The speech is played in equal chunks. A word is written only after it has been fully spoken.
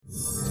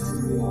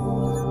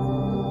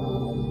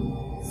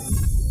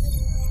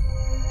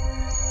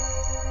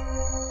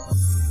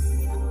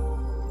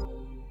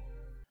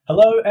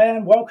Hello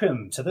and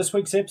welcome to this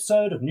week's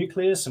episode of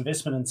Nucleus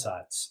Investment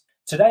Insights.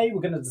 Today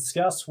we're going to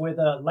discuss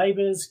whether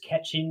Labor's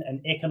catching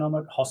an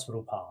economic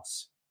hospital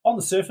pass. On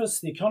the surface,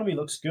 the economy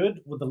looks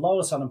good with the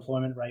lowest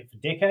unemployment rate for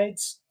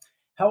decades.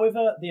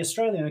 However, the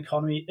Australian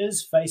economy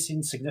is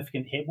facing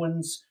significant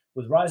headwinds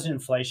with rising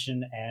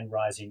inflation and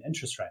rising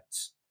interest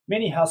rates.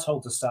 Many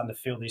households are starting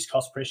to feel these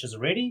cost pressures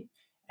already,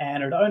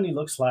 and it only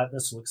looks like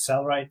this will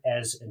accelerate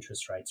as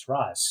interest rates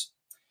rise.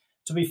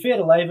 To be fair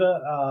to Labor,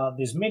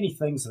 there's many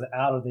things that are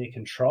out of their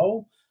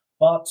control,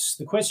 but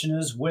the question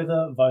is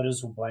whether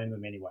voters will blame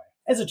them anyway.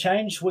 As a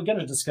change, we're going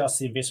to discuss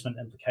the investment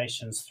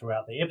implications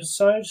throughout the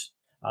episode.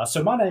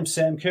 So my name's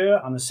Sam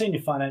Kerr. I'm a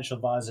Senior Financial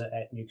Advisor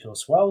at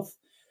Nucleus Wealth.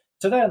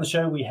 Today on the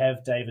show, we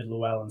have David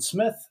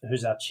Llewellyn-Smith,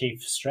 who's our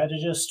Chief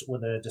Strategist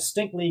with a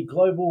distinctly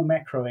global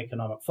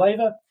macroeconomic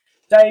flavour.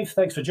 Dave,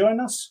 thanks for joining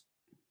us.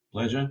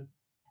 Pleasure.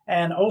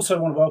 And also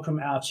want to welcome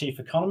our Chief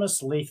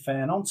Economist, Leith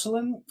Van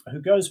Onselen,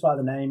 who goes by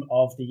the name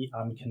of the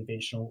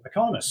Unconventional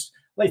Economist.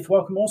 Leith,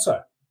 welcome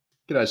also.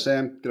 G'day,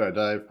 Sam. G'day,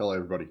 Dave. Hello,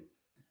 everybody.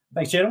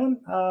 Thanks,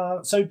 gentlemen.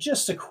 So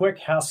just a quick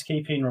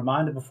housekeeping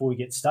reminder before we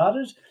get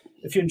started.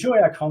 If you enjoy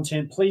our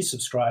content, please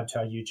subscribe to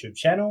our YouTube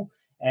channel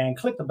and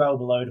click the bell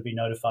below to be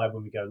notified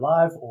when we go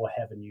live or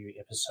have a new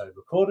episode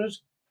recorded.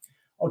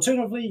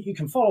 Alternatively, you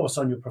can follow us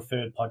on your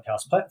preferred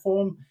podcast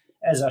platform,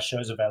 as our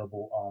show's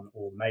available on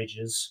all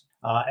majors.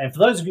 And for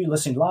those of you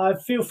listening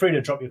live, feel free to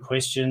drop your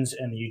questions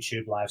in the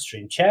YouTube live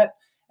stream chat,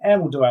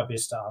 and we'll do our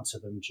best to answer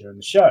them during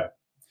the show.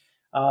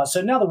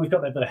 So now that we've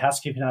got that bit of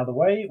housekeeping out of the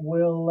way,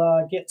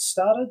 we'll get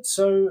started.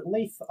 So,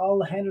 Leith,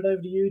 I'll hand it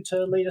over to you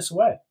to lead us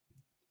away.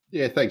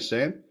 Yeah, thanks,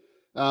 Sam.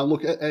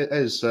 Look,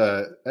 as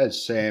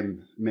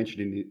Sam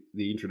mentioned in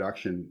the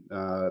introduction,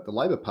 the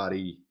Labor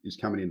Party is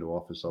coming into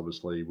office,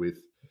 obviously, with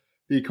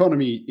the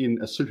economy in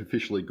a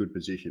superficially good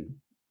position.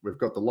 We've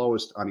got the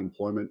lowest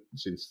unemployment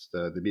since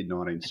the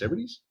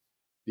mid-1970s.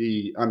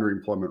 The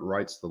underemployment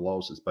rate's the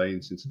lowest it's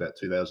been since about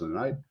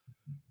 2008.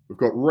 We've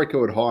got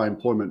record high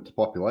employment to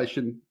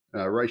population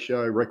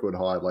ratio, record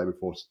high labour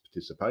force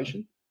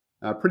participation.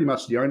 Pretty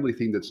much the only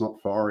thing that's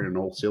not firing on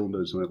all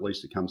cylinders when at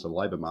least it comes to the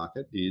labour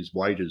market is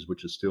wages,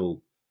 which are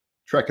still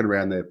tracking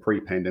around their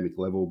pre-pandemic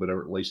level, but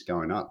are at least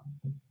going up.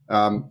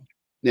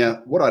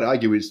 Now, what I'd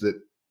argue is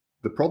that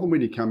the problem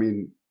when you come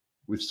in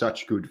with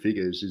such good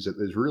figures is that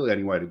there's really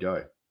only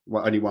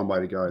only one way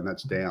to go, and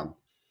that's down.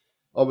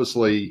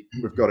 Obviously,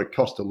 we've got a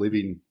cost of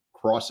living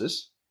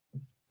crisis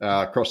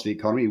across the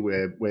economy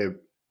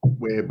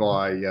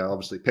whereby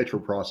obviously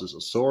petrol prices are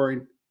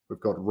soaring. We've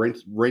got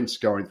rents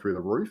going through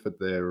the roof at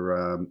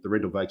the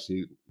rental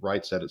vacancy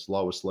rates at its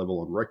lowest level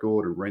on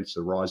record, and rents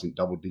are rising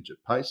double-digit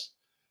pace.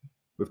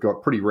 We've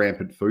got pretty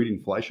rampant food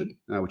inflation,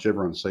 which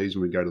everyone sees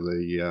when we go to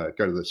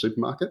the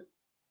supermarket.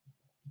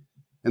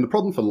 And the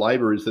problem for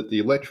Labor is that the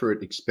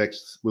electorate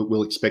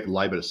will expect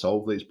Labor to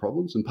solve these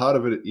problems, and part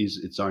of it is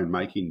its own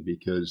making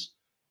because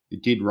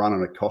it did run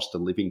on a cost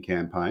of living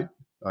campaign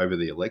over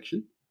the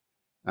election,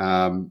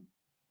 and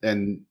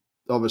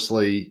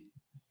obviously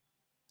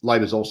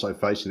Labor's also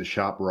facing a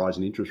sharp rise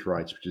in interest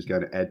rates, which is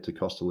going to add to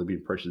cost of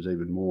living pressures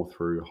even more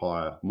through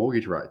higher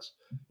mortgage rates.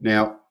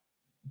 Now,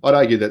 I'd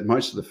argue that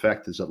most of the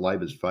factors that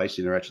Labor's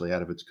facing are actually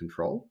out of its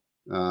control.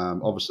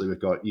 Obviously, we've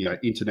got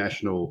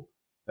international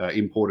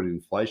imported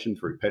inflation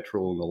through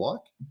petrol and the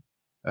like,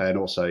 and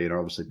also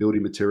obviously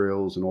building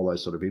materials and all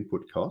those sort of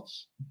input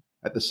costs.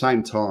 At the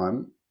same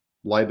time,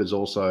 Labor's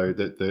also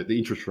the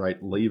interest rate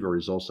lever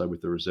is also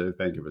with the Reserve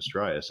Bank of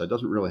Australia, so it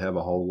doesn't really have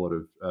a whole lot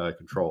of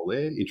control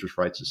there. Interest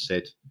rates are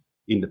set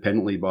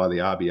independently by the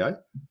RBA,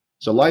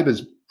 so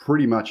Labor's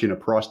pretty much in a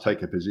price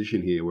taker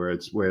position here, where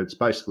it's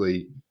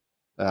basically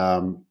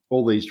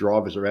all these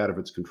drivers are out of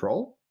its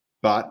control.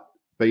 But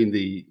being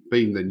the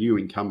new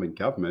incumbent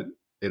government,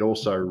 it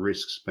also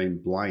risks being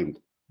blamed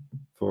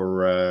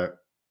for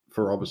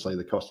obviously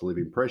the cost of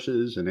living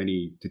pressures and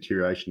any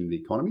deterioration in the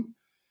economy.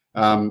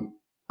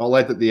 I'll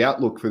add that the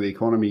outlook for the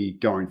economy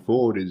going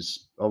forward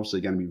is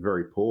obviously going to be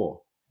very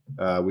poor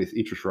with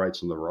interest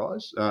rates on the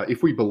rise.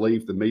 If we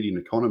believe the median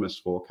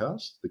economist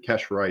forecast, the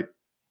cash rate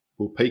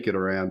will peak at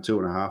around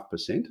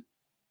 2.5%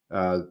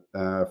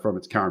 from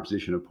its current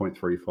position of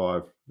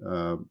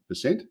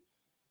 0.35%.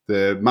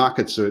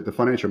 The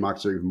financial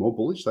markets are even more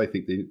bullish. They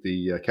think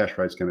the cash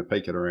rate is going to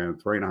peak at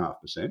around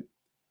 3.5%.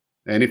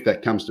 And if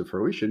that comes to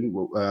fruition,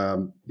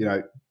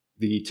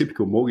 the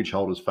typical mortgage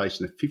holder is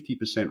facing a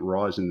 50%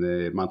 rise in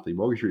their monthly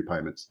mortgage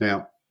repayments.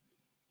 Now,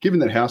 given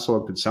that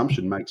household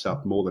consumption makes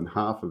up more than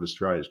half of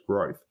Australia's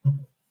growth,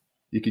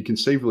 you could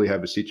conceivably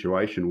have a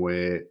situation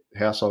where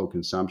household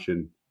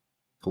consumption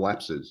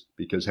collapses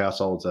because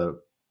households are,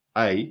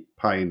 A,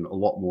 paying a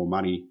lot more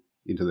money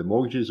into their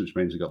mortgages, which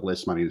means they've got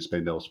less money to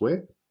spend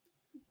elsewhere.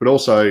 But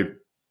also,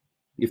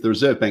 if the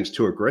Reserve Bank's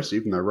too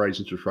aggressive and they raise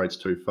interest rates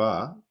too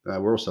far,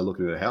 we're also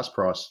looking at a house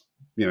price,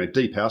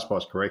 deep house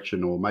price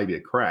correction or maybe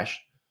a crash,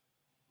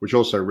 which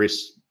also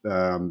risks,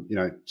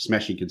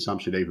 smashing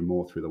consumption even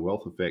more through the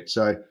wealth effect.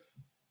 So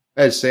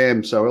as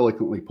Sam so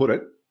eloquently put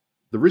it,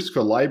 the risk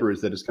for Labor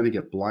is that it's going to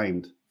get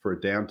blamed for a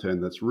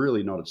downturn that's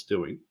really not its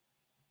doing,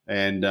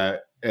 and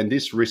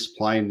this risk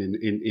playing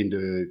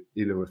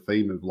into a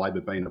theme of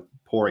Labor being a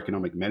poor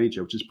economic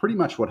manager, which is pretty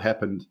much what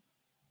happened.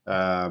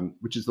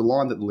 Which is the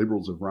line that the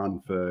Liberals have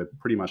run for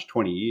pretty much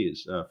 20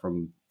 years,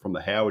 from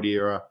the Howard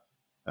era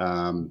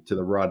to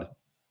the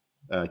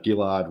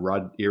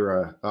Gillard-Rudd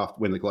era after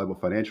when the global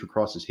financial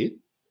crisis hit.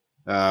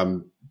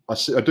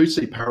 I do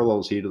see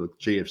parallels here to the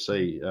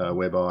GFC,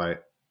 whereby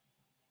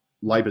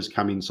Labor's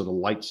come in sort of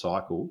late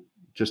cycle,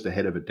 just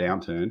ahead of a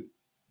downturn,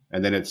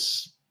 and then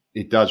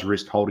it does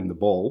risk holding the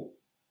ball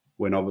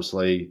when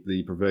obviously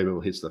the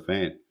proverbial hits the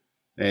fan.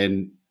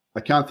 And I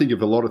can't think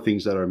of a lot of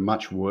things that are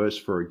much worse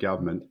for a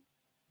government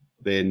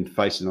than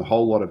facing a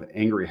whole lot of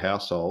angry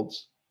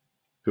households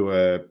who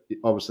are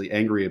obviously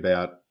angry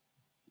about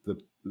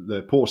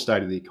the poor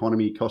state of the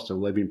economy, cost of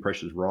living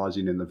pressures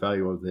rising, and the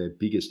value of their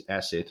biggest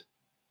asset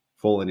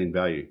falling in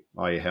value,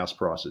 i.e. house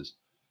prices.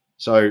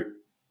 So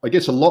I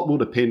guess a lot will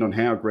depend on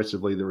how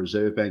aggressively the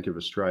Reserve Bank of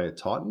Australia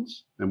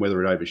tightens and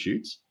whether it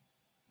overshoots,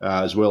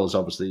 as well as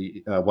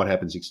obviously what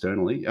happens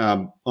externally.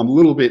 I'm a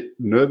little bit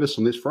nervous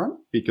on this front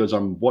because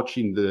I'm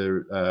watching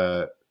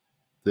the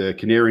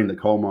canary in the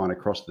coal mine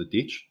across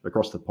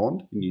the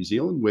pond in New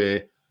Zealand,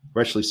 where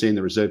we're actually seeing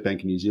the Reserve Bank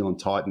of New Zealand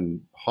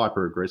tighten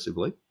hyper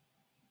aggressively,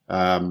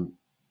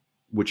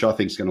 which I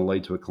think is going to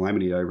lead to a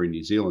calamity over in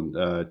New Zealand.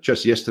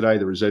 Just yesterday,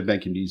 the Reserve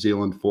Bank of New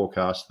Zealand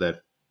forecast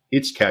that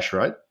its cash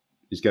rate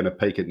is going to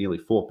peak at nearly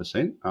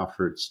 4%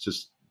 after it's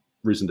just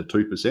risen to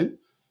 2%. And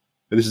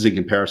this is in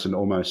comparison to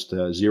almost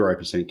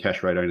 0%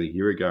 cash rate only a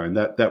year ago. And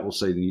that will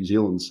see the New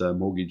Zealand's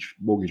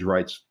mortgage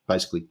rates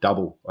basically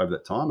double over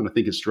that time. And I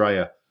think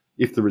Australia,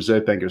 if the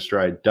Reserve Bank of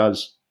Australia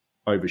does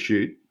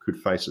overshoot, could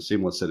face a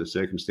similar set of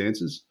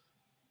circumstances,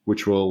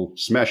 which will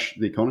smash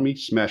the economy,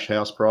 smash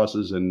house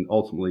prices, and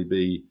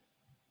ultimately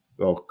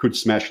could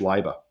smash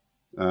Labor.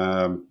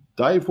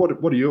 Dave,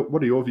 what are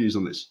your views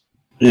on this?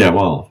 Yeah,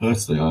 well,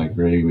 firstly, I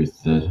agree with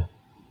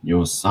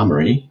your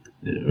summary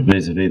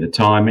vis-a-vis the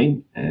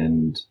timing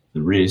and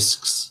the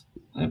risks.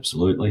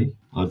 Absolutely.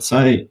 I'd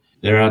say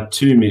there are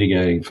two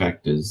mitigating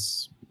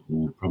factors,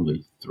 or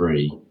probably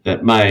three,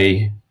 that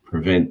may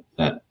prevent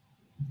that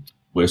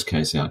worst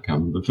case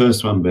outcome. The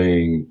first one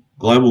being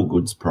global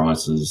goods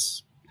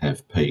prices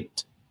have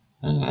peaked,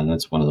 and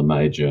that's one of the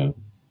major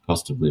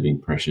cost of living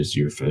pressures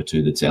you refer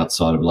to that's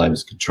outside of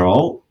Labor's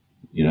control.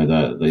 You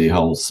know, the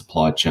whole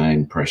supply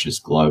chain pressures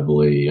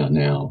globally are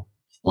now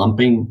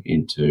slumping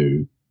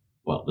into,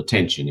 well, the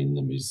tension in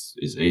them is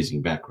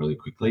easing back really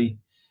quickly,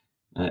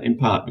 in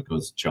part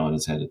because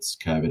China's had its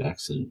COVID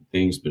accident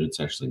things, but it's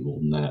actually more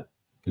than that.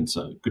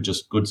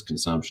 Just goods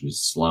consumption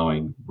is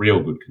slowing.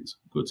 Real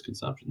goods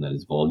consumption, that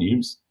is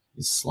volumes,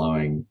 is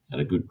slowing at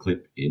a good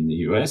clip in the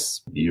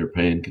US. The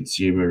European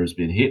consumer has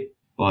been hit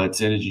by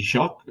its energy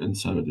shock, and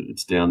so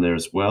it's down there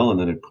as well. And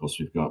then, of course,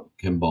 we've got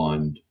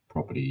combined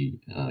property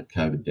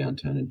COVID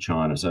downturn in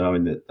China. So, I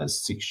mean,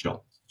 those six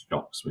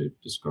shocks we've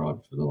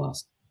described for the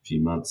last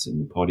few months in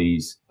the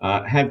potties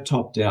have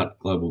topped out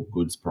global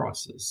goods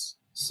prices.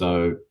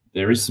 So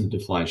there is some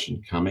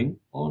deflation coming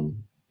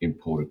on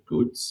imported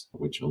goods,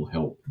 which will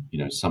help,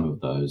 some of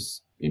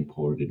those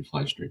imported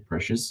inflationary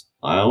pressures.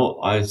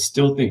 I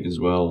still think as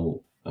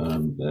well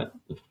that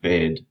the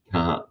Fed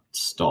can't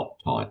stop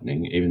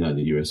tightening, even though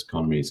the US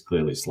economy is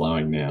clearly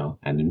slowing now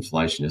and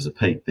inflation has a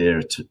peak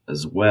there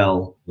as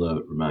well, though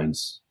it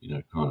remains,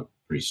 kind of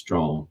pretty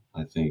strong.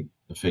 I think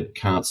the Fed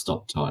can't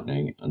stop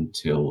tightening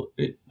until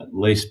it at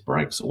least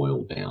breaks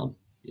oil down.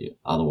 Yeah,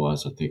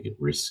 otherwise, I think it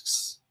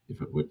risks, if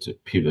it were to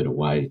pivot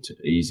away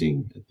to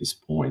easing at this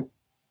point,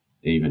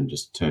 even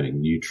just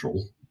turning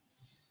neutral,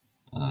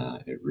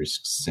 it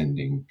risks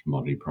sending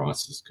commodity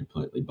prices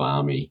completely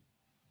balmy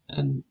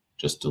and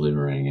just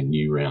delivering a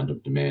new round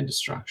of demand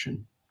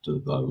destruction to the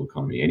global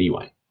economy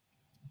anyway.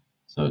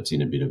 So it's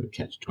in a bit of a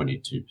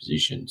catch-22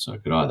 position. So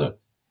it could either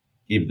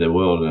give the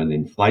world an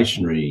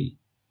inflationary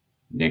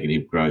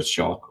negative growth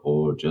shock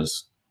or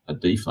just a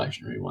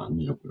deflationary one.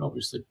 It would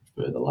obviously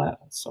prefer the latter.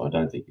 So I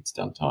don't think it's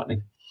done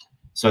tightening.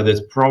 So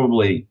there's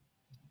probably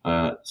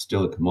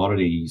still a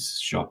commodities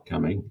shock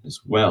coming as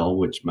well,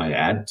 which may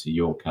add to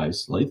your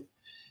case, Leith,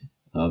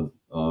 of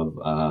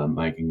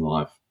making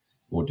life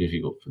more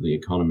difficult for the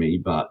economy,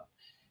 but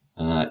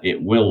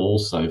it will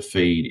also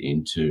feed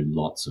into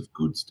lots of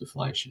goods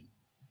deflation.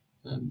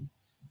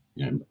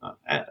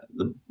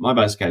 My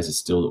base case is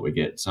still that we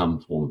get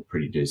some form of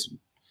pretty decent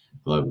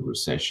global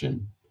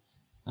recession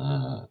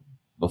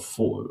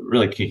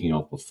really kicking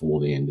off before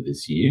the end of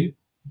this year.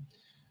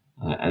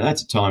 And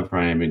that's a time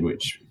frame in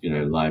which,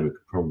 Labor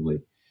could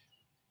probably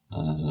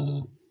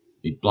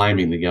be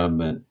blaming the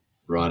government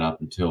right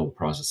up until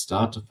prices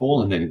start to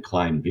fall and then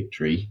claim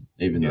victory,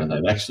 even though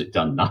they've actually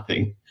done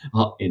nothing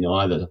in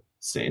either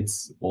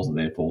sense. It wasn't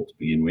their fault to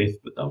begin with,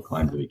 but they'll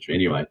claim the victory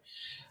anyway.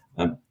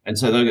 And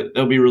so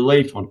there'll be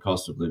relief on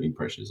cost of living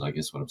pressures, I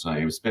guess what I'm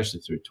saying, especially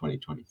through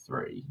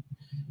 2023.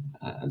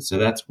 And so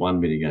that's one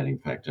mitigating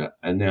factor.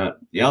 And now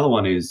the other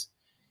one is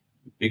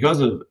because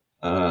of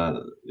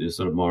the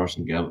sort of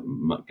Morrison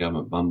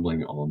government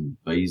bumbling on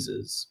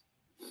visas,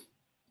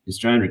 the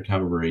Australian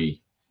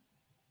recovery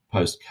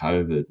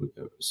post-COVID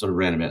sort of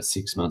ran about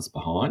 6 months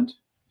behind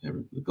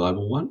the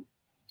global one.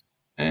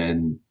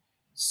 And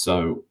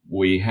so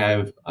we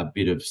have a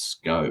bit of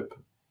scope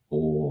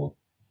for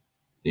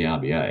the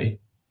RBA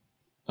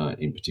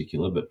in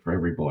particular, but for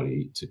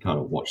everybody to kind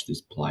of watch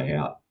this play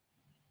out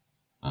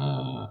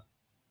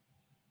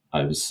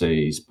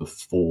overseas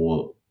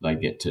before they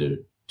get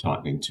to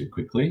tightening too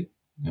quickly.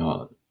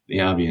 Now, the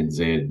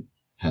RBNZ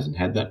hasn't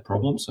had that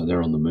problem, so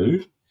they're on the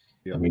move.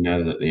 Yep. And we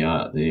know that the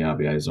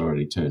RBA has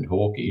already turned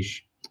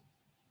hawkish.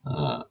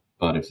 But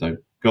if they've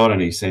got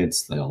any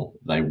sense,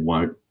 they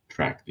won't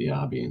track the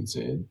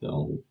RBNZ.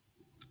 They'll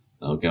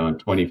go in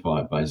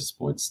 25 basis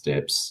point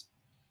steps,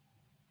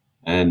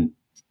 and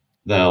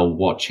they'll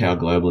watch how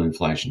global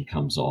inflation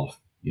comes off,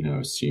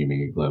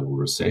 assuming a global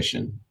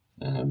recession.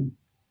 And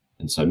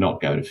so not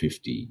go to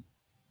 50,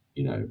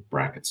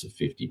 brackets of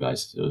 50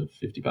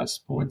 basis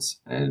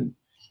points and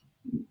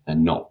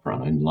not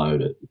front end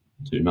load it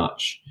too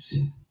much.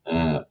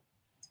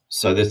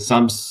 So there's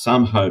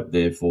some hope,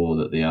 therefore,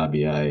 that the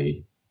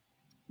RBA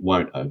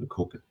won't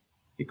overcook it,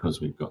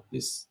 because we've got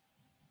this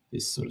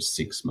sort of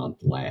 6 month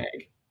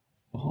lag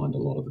behind a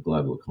lot of the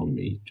global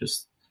economy,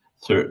 just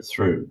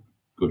through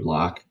good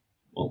luck,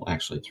 well,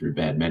 actually through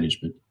bad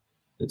management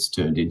that's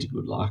turned into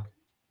good luck.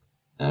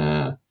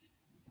 And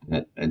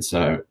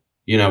so,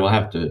 we'll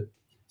have to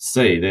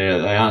see.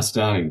 They are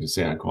starting to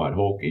sound quite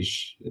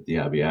hawkish at the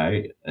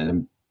RBA,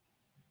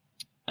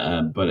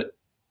 but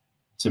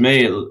to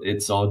me,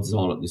 it's odds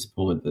on at this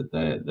point that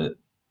the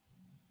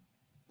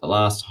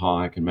last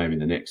hike and maybe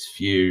the next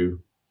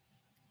few,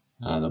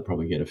 they'll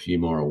probably get a few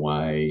more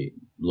away.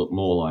 Look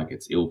more like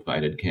its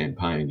ill-fated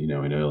campaign, in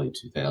early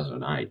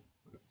 2008.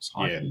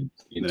 And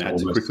it had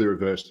to quickly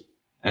reverse.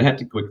 And had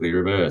to quickly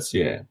reverse,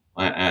 yeah.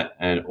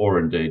 Or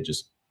indeed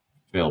just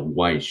fell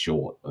way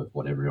short of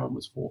what everyone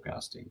was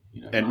forecasting.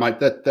 And mate,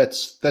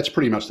 that's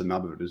pretty much the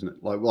nub of it, isn't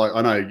it? Like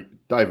I know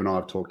Dave and I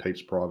have talked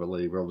heaps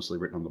privately. We're obviously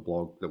written on the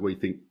blog that we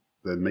think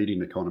the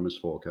median economist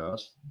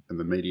forecast and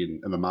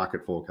the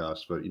market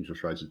forecast for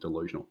interest rates is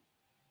delusional.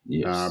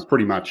 Yes.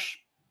 Pretty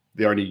much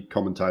the only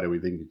commentator we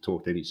think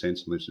talked any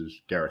sense on this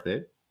is Gareth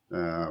Ed.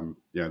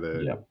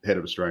 The head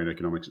of Australian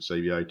economics at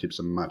CBA tips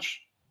them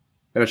much.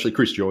 And actually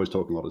Chris Joy's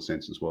talking a lot of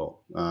sense as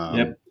well.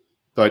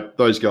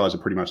 Those guys are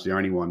pretty much the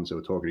only ones who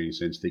are talking any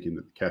sense, thinking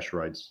that the cash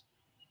rates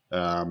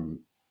not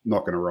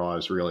going to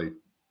rise really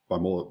by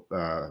more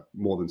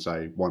than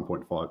say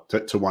 1.5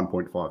 to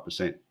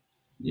 1.5%.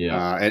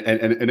 Yeah,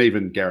 and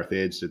even Gareth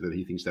Ed said that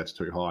he thinks that's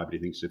too high, but he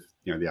thinks if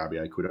the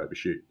RBA could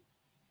overshoot.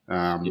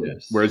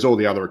 Yes. Whereas all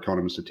the other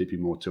economists are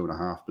tipping more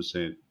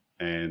 2.5%,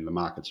 and the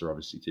markets are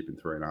obviously tipping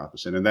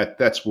 3.5%, and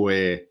that's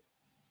where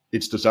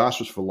it's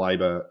disastrous for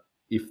Labor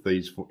if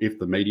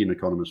the median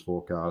economist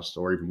forecast,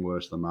 or even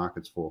worse, the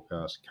market's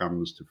forecast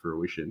comes to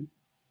fruition.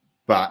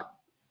 But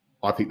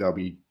I think they'll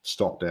be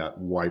stopped out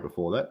way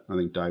before that. I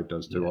think Dave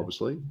does too,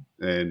 obviously,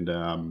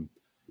 and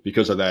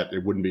because of that,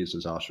 it wouldn't be as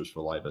disastrous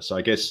for Labor. So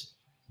I guess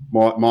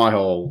my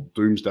whole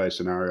doomsday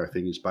scenario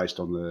thing is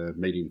based on the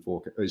median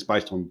forecast, is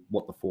based on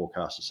what the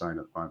forecasts are saying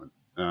at the moment.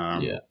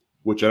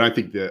 Which I don't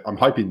think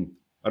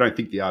I don't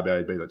think the RBA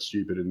would be that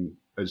stupid. And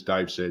as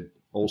Dave said,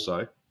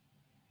 also,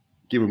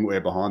 given we're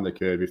behind the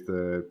curve,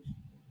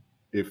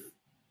 if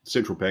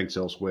central banks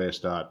elsewhere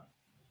start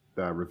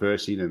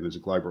reversing and there's a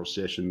global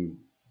recession,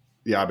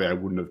 the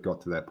RBA wouldn't have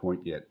got to that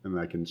point yet, and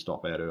they can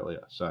stop out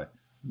earlier. So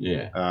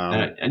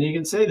and you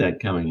can see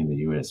that coming in the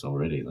US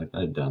already. Like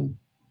they've done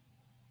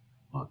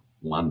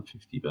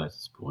 150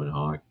 basis point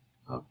hike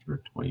after a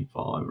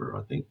 25, or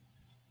I think.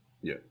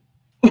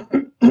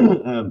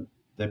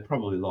 They're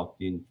probably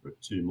locked in for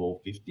 2 more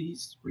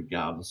 50s,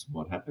 regardless of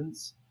what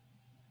happens.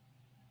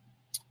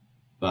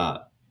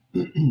 But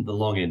the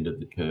long end of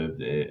the curve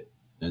there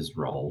has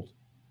rolled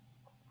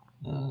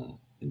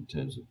in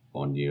terms of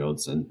bond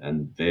yields,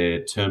 and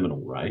their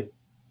terminal rate,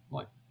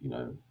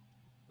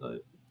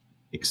 the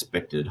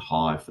expected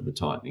high for the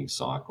tightening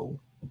cycle,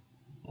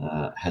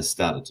 has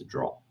started to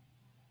drop.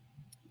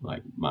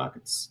 Like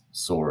markets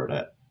saw it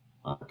at,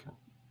 I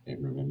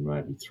can't remember,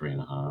 maybe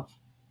 3.5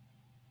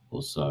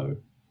 or so,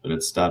 but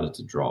it started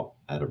to drop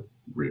at a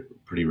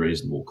pretty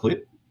reasonable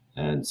clip.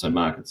 And so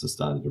markets are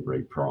starting to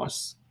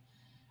reprice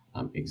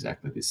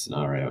exactly this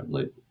scenario,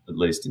 at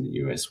least in the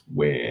US,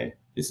 where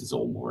this is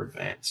all more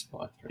advanced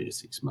by 3 to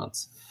 6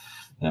 months.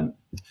 And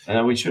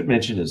we should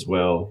mention as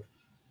well,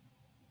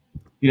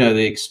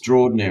 the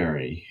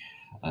extraordinary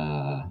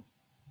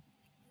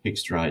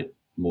fixed rate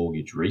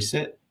mortgage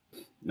reset.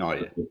 Oh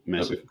yeah,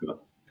 massive.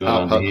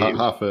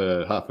 Half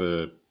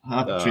a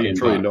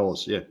trillion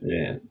dollars.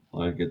 Yeah,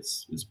 like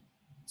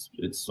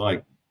it's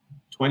like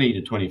 20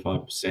 to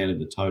 25% of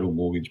the total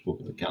mortgage book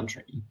of the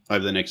country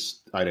over the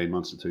next 18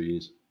 months to 2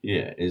 years.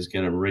 Yeah, is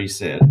going to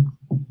reset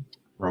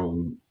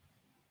from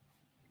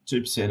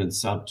 2% and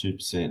sub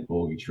 2%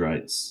 mortgage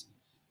rates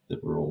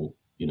that were all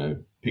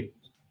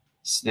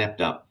snapped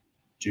up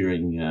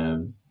during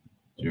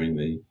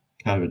the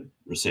COVID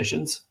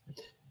recessions,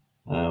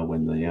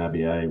 when the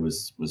RBA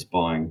was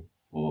buying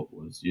or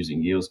was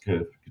using yields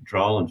curve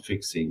control and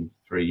fixing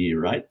 3-year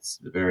rates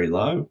very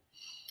low.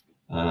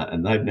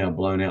 And they've now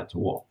blown out to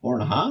what,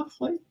 4.5,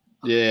 Lee?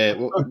 Yeah,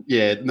 well,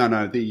 yeah,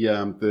 no.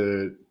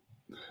 The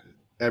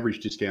average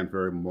discount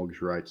variable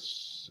mortgage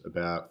rates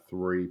about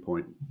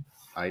 3.8,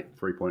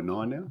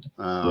 3.9 now.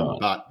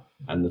 Right.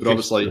 And but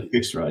obviously the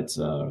fixed rates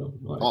are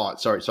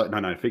like,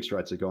 no, fixed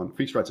rates are gone.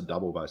 Fixed rates are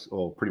double base,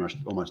 or pretty much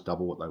almost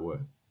double what they were.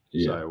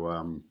 Yeah.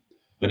 So,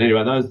 but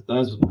anyway,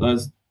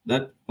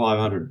 that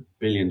 $500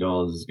 billion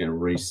is going to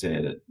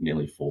reset at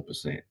nearly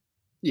 4%.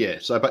 Yeah.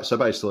 So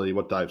basically,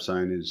 what Dave's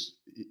saying is,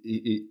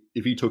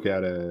 if you took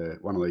out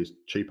one of these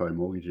cheapo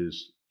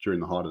mortgages during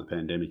the height of the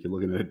pandemic, you're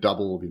looking at a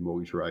double of your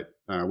mortgage rate,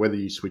 whether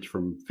you switch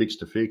from fixed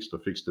to fixed or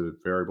fixed to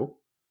variable.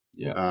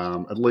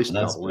 Yeah. At least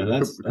double.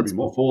 That's be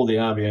more before the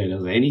RBA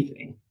does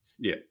anything.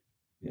 Yeah.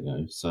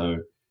 So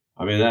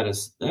I mean that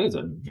is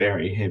a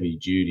very heavy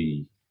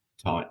duty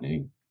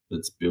tightening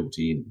that's built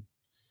in.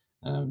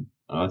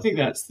 I think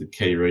that's the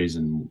key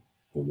reason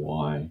for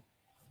why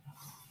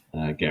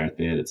Gareth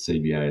Baird at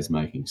CBA is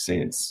making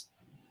sense,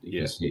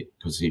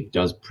 because he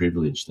does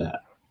privilege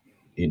that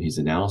in his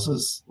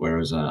analysis,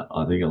 whereas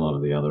I think a lot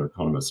of the other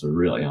economists are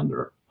really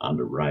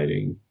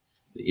underrating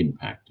the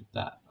impact of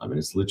that. I mean,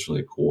 it's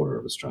literally a quarter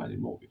of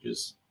Australian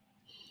mortgages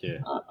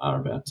are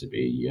about to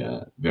be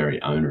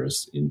very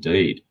onerous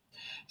indeed.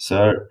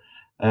 So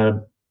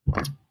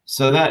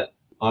that,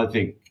 I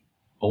think,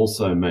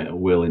 also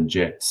will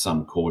inject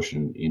some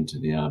caution into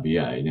the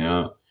RBA.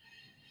 Now,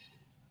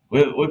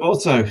 we've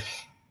also,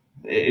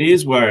 it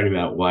is worried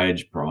about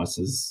wage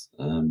prices,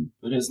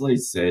 but as Lee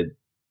said,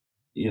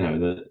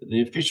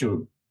 the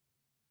official,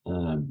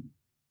 the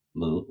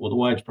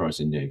wage price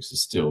index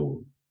is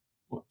still,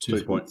 what,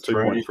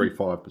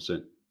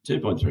 2.35%.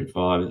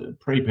 2.35,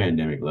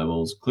 pre-pandemic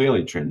levels,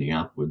 clearly trending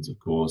upwards, of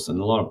course, and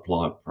a lot of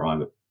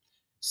private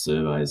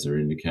surveys are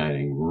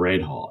indicating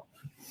red hot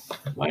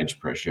wage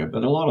pressure,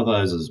 but a lot of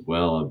those as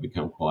well have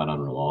become quite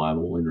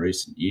unreliable in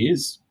recent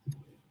years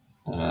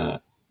for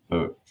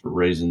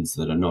reasons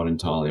that are not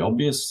entirely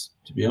obvious,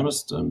 to be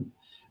honest,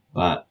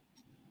 but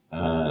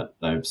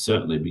they've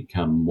certainly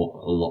become a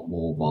lot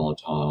more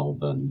volatile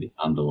than the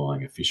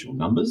underlying official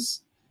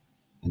numbers,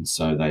 and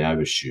so they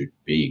overshoot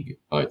big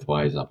both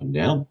ways, up and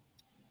down.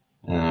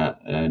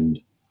 And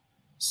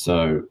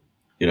so,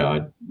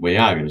 we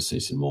are going to see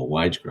some more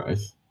wage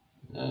growth,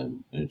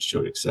 and it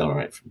should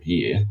accelerate from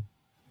here.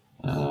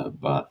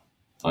 But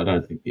I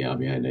don't think the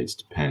RBA needs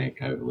to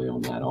panic overly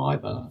on that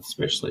either,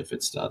 especially if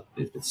it's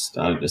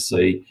started to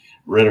see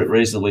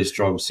reasonably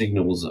strong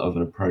signals of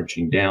an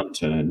approaching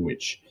downturn,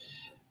 which,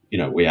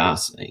 we are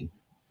seeing.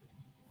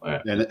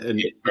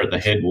 And we're at the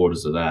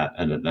headwaters of that,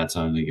 and that's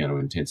only going to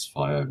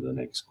intensify over the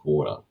next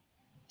quarter.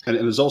 And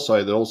there's also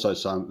an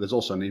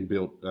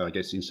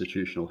inbuilt,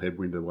 institutional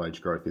headwind of wage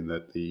growth, in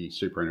that the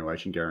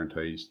superannuation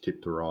guarantees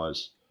tip to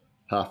rise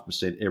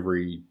 0.5%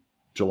 every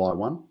July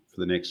 1 for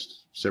the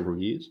next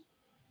several years.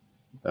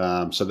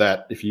 So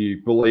that, if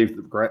you believe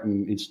the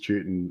Grattan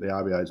Institute and the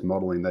RBA's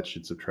modelling, that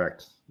should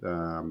subtract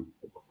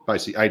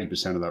basically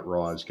 80% of that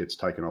rise gets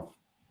taken off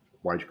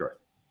wage growth.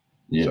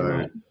 Yeah.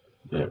 Right.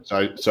 Yeah.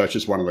 So it's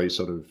just one of these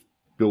sort of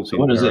built-in.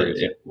 What is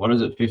it? What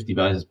is it? 50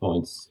 basis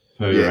points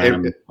per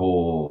annum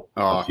for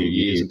a few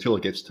years until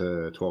it gets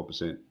to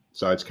 12%.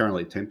 So it's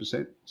currently at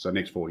 10%. So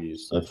next 4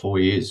 years. So 4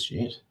 years,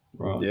 shit.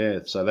 Right. Yeah.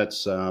 So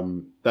that's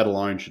that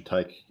alone should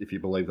take, if you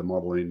believe the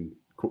modelling,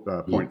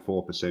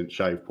 0.4%,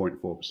 shave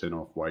 0.4%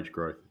 off wage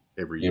growth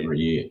every year. Every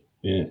year.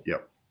 Yeah.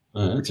 Yep.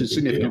 Which is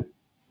significant.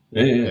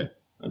 Yeah.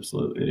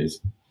 Absolutely, it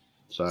is.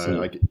 So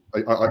I've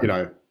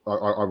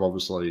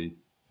obviously,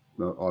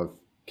 I've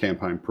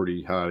campaigned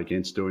pretty hard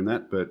against doing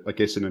that, but I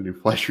guess in an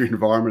inflationary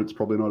environment, it's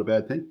probably not a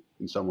bad thing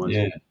in some ways.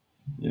 Yeah,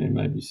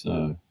 maybe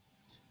so.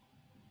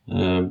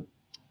 There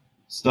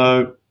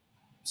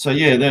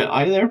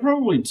are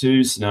probably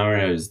two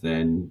scenarios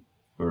then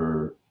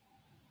for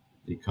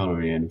the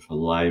economy and for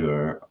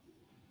labour.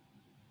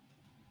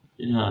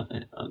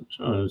 I'm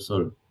trying to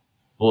sort of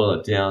boil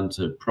it down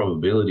to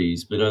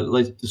probabilities, but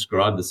let's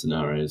describe the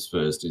scenarios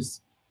first.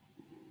 It's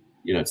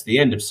the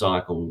end of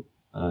cycle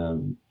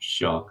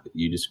shock that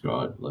you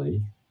described,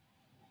 Lee,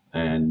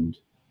 and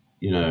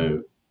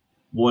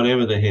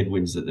whatever the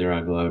headwinds that there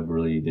are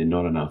globally, they're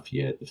not enough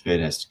yet. The Fed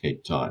has to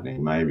keep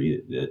tightening.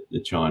 Maybe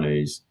the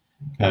Chinese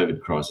COVID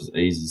crisis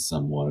eases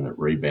somewhat and it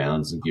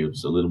rebounds and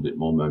gives a little bit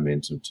more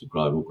momentum to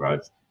global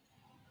growth,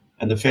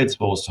 and the Fed's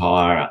forced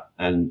higher,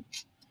 and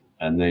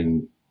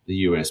then the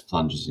US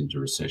plunges into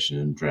recession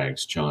and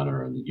drags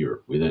China and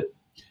Europe with it,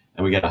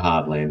 and we get a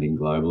hard landing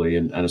globally,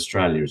 and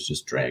Australia is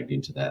just dragged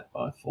into that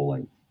by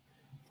falling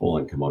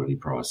commodity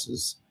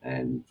prices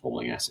and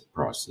falling asset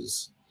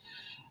prices,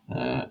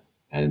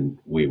 and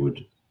we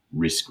would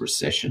risk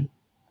recession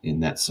in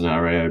that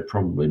scenario,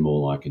 probably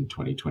more like in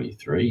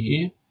 2023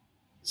 here.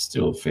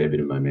 Still a fair bit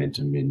of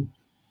momentum in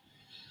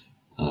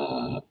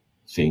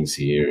things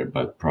here,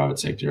 both private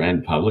sector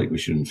and public. We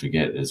shouldn't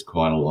forget there's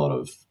quite a lot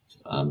of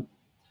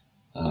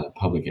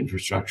public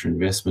infrastructure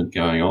investment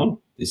going on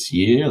this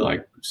year,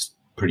 like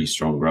pretty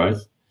strong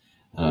growth,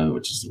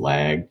 which has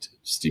lagged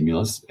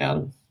stimulus out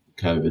of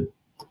the COVID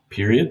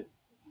period.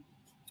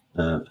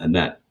 And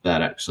that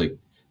actually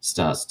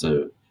starts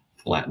to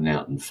flatten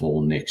out and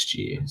fall next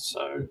year.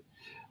 So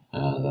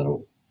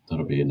that'll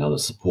be another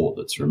support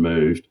that's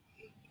removed.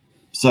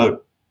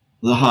 So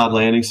the hard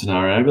landing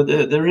scenario, but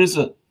there is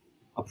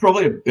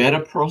probably a better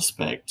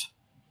prospect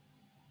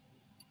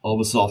of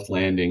a soft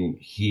landing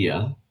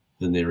here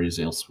than there is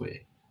elsewhere,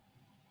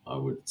 I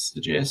would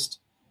suggest.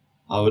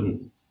 I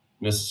wouldn't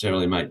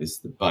necessarily make this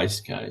the base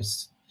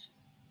case,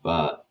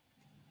 but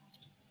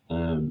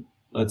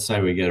let's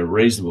say we get a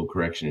reasonable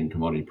correction in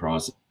commodity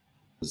prices,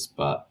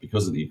 but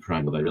because of the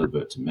Ukraine, they really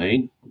revert to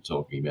mean. I'm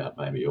talking about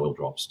maybe oil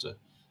drops to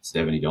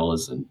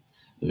 $70 and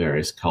the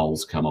various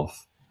coals come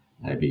off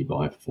maybe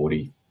by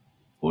 40%,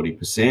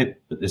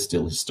 but they're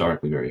still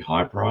historically very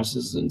high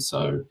prices, and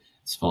so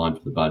it's fine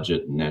for the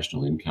budget, and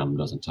national income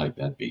doesn't take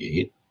that big a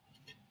hit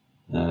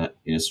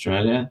in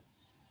Australia.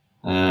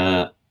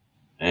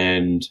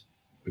 And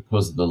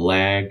because of the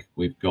lag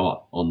we've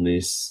got on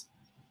this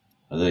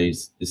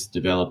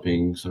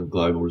developing sort of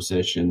global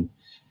recession,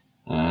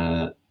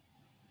 the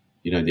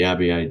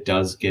RBA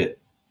does get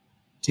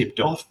tipped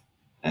off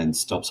and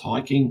stops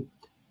hiking,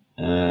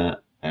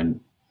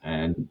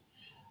 and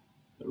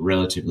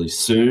relatively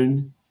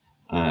soon.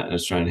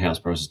 Australian house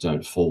prices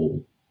don't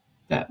fall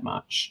that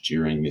much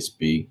during this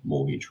big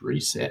mortgage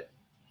reset,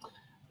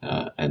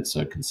 and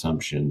so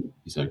consumption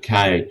is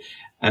okay.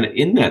 And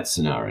in that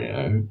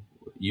scenario,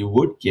 you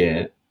would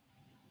get,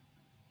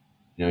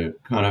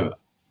 kind of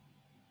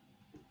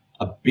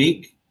a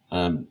big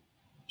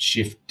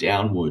shift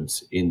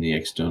downwards in the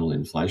external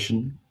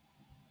inflation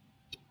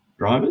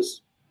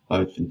drivers,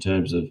 both in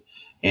terms of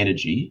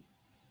energy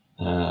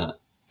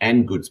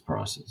and goods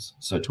prices.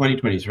 So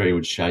 2023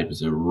 would shape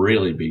as a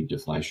really big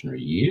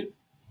deflationary year,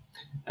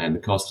 and the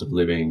cost of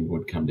living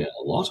would come down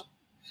a lot.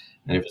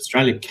 And if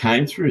Australia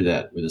came through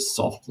that with a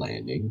soft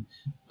landing,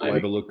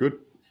 Labour look good.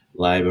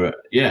 Labour,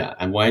 yeah,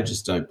 and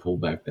wages don't pull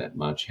back that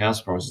much.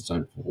 House prices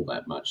don't fall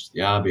that much.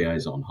 The RBA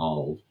is on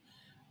hold.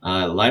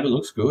 Labour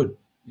looks good,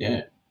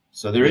 yeah.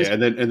 So there is,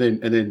 and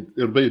then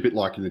it'll be a bit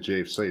like in the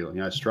GFC.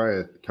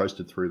 Australia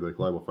coasted through the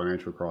global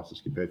financial crisis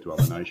compared to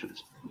other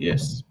nations.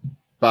 Yes,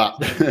 but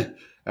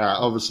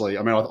obviously,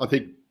 I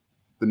think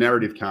the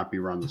narrative can't be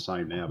run the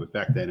same now. But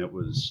back then, it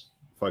was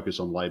focus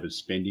on Labor's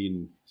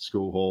spending,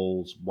 school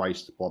halls,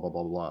 waste, blah blah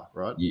blah blah.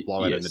 Right,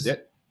 blowout in the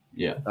debt.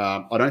 Yeah,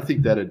 I don't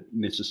think that'd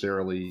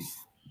necessarily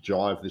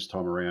jive this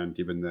time around,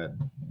 given that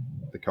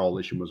the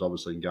coalition was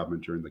obviously in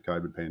government during the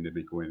COVID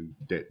pandemic when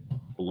debt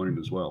ballooned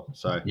as well.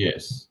 So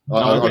yes,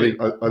 I think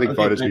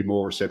voters would be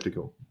more receptive.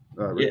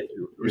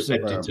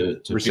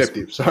 Receptive.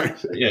 Receptive. Sorry.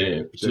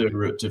 Yeah.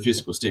 To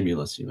fiscal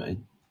stimulus, you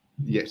mean?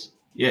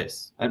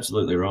 Yes,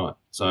 absolutely right.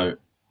 So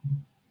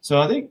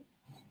I think,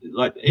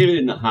 like, even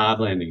in the hard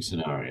landing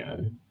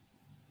scenario,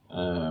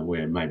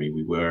 where maybe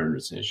we were in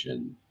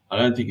recession, I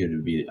don't think it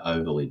would be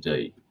overly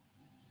deep.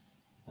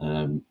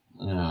 It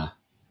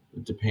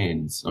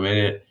depends.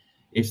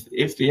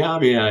 If the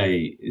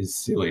RBA is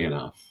silly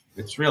enough,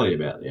 it's really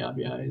about the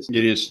RBA.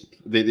 It is.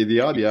 The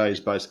RBA is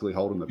basically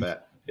holding the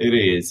bat. It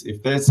is.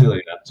 If they're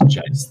silly enough to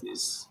chase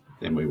this,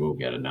 then we will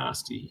get a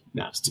nasty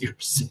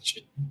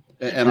recession.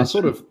 And I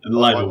sort of, and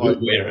Labor will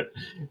wear it.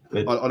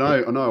 But, I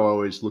know. I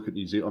always look at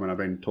New Zealand. I've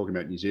been talking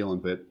about New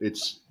Zealand, but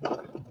it's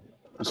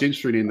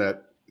interesting in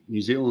that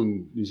New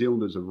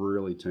Zealanders have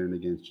really turned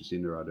against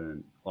Jacinda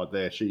Ardern. Like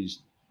there, she's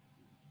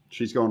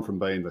gone from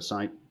being the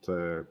saint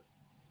to,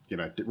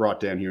 right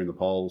down here in the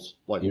polls,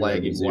 like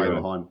lagging way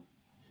behind.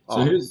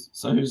 So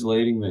who's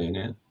leading there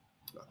now?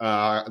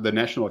 The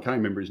National, I can't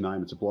remember his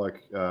name. It's a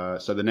bloke.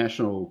 So the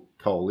National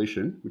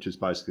Coalition, which is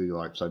basically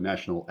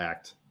National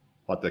Act,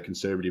 like the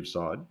Conservative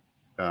side.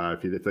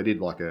 If they did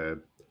like a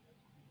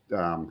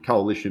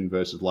coalition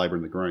versus Labor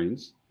and the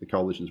Greens, the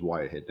coalition's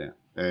way ahead now.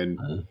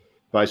 And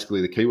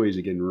basically the Kiwis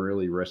are getting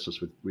really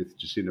restless with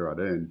Jacinda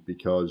Ardern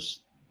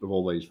because of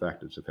all these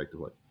factors,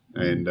 effectively.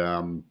 And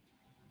I'm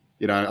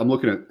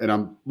looking at the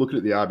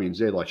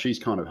RBNZ, like she's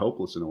kind of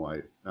helpless in a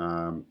way.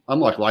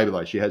 Unlike Labor,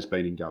 though, she has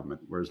been in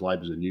government, whereas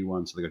Labor's a new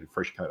one, so they've got a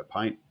fresh coat of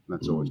paint, and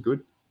that's always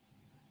good.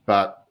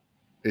 But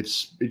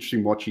it's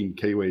interesting watching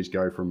Kiwis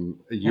go from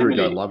a year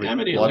ago loving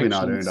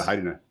Ardern to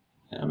hating her.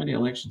 How many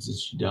elections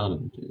has she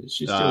done? Is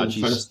she still in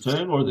first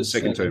term or the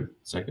second term?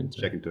 Second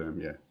term,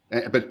 yeah.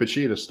 But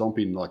she had a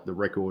stomping like the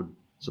record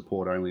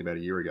support only about a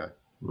year ago.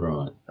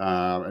 Right.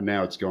 And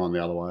now it's gone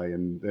the other way,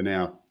 and they're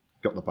now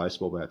got the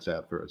baseball bats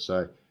out for it.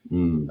 So,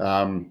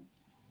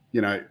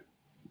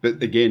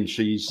 but again,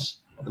 she's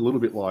a little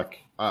bit like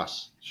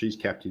us. She's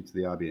captive to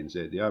the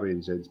RBNZ. The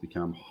RBNZ's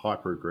become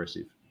hyper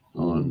aggressive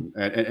on,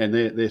 and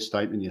their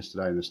statement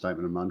yesterday and the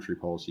statement of monetary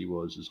policy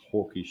was as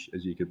hawkish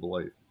as you could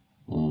believe.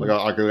 Like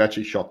I could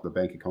actually shock the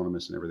bank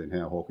economists and everything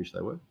how hawkish they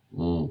were.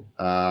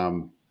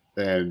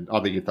 And I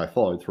think if they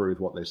followed through with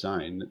what they're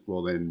saying,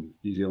 well, then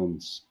New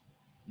Zealand's,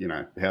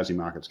 housing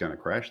market's going to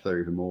crash. They're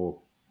even more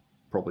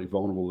probably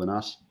vulnerable than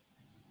us.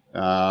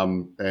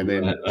 And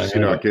then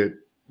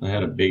they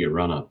had a bigger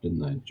run up, didn't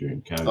they,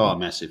 during COVID? Oh,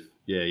 massive.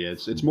 Yeah,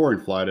 it's more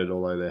inflated,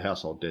 although their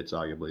household debt's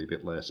arguably a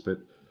bit less. But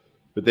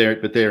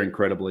they're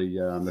incredibly.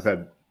 They've had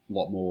a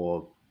lot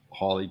more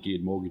highly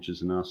geared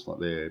mortgages than us. Like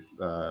their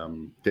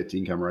debt to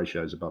income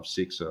ratio is above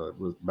 6, so it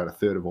was about a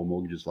third of all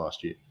mortgages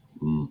last year.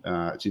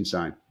 It's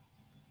insane.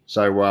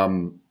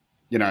 So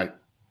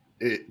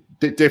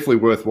definitely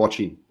worth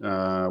watching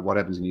what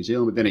happens in New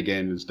Zealand. But then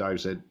again, as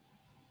Dave said,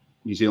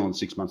 New Zealand's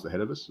 6 months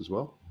ahead of us as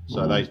well.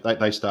 So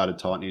they started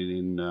tightening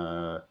in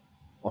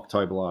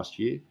October last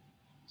year.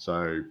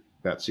 So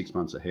about 6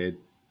 months ahead.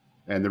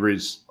 And there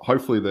is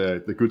hopefully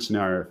the good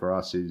scenario for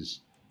us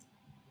is,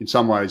 in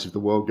some ways, if the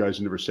world goes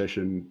into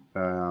recession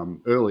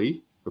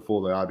early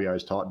before the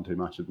RBA's tightened too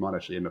much, it might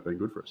actually end up being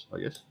good for us, I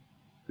guess,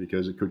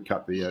 because it could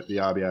cut the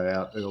RBA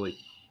out early.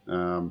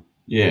 We'll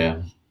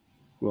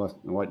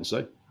have to wait and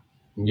see.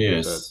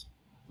 Yes,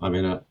 I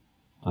mean,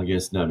 I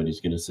guess nobody's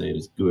going to see it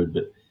as good,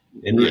 but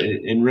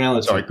in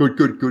reality, sorry,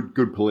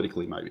 good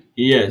politically, maybe.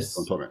 Yes,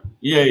 I'm talking about.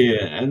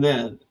 Yeah, and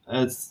that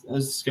as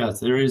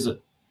discussed, there is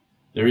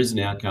an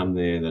outcome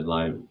there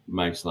that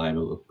makes Labor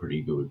look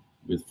pretty good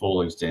with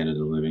falling standard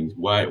of living,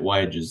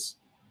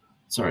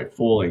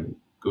 falling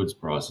goods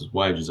prices,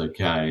 wages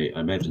okay. I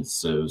imagine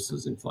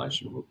services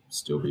inflation will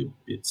still be a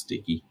bit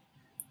sticky,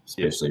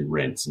 especially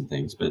rents and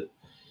things, but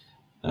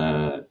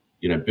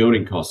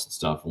building costs and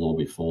stuff will all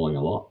be falling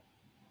a lot.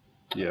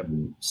 Yeah.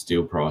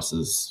 Steel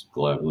prices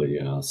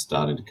globally are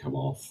starting to come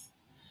off,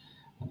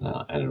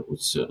 and it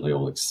would certainly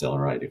all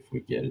accelerate if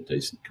we get a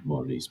decent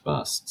commodities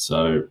bust.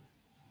 So,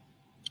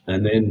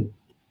 and then,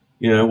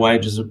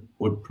 wages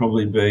would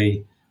probably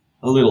be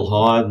a little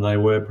higher than they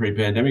were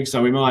pre-pandemic.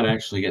 So we might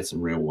actually get some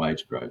real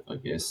wage growth, I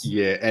guess.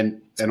 Yeah, and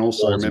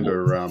also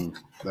remember,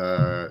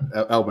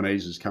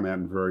 Albanese has come out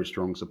in very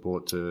strong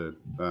support to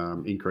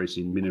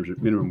increasing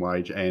minimum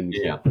wage and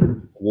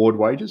award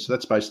wages. So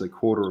that's basically a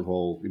quarter of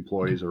all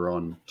employees are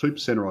on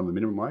 2% are on the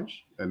minimum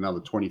wage, and another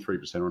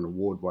 23% are on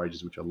award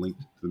wages, which are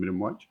linked to the minimum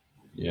wage.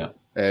 Yeah.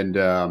 And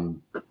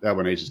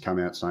Albanese has come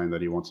out saying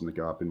that he wants them to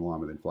go up in line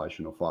with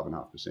inflation, or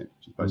 5.5%,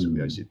 which is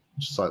basically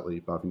slightly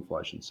above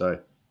inflation. So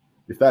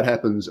if that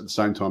happens at the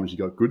same time as you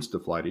got goods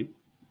deflating,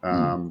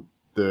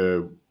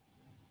 the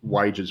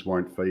wages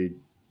won't feed.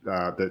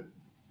 The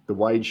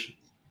wages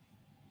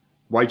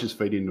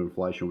feed into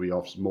inflation will be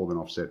more than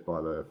offset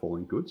by the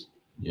falling goods.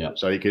 Yeah.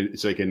 So you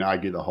can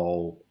argue the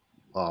whole.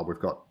 We've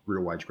got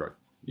real wage growth.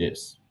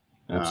 Yes.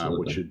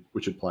 Absolutely.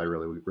 Which should play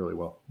really, really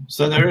well.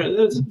 So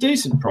there's a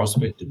decent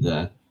prospect of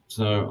that.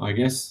 So I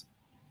guess,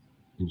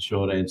 in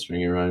short, answering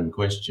your own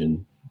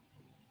question,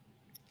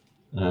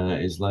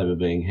 is Labor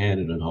being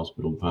handed a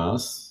hospital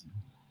pass?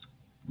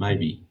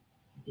 Maybe,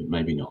 but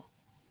maybe not.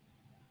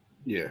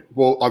 Yeah.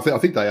 Well, I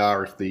think they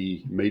are if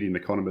the median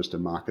economist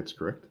and market's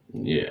correct.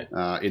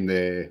 Yeah. In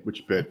their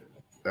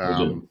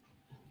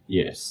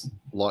yes.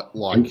 Like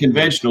in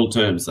conventional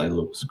terms, they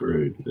look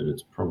screwed, but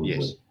it's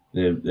probably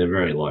they're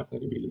very likely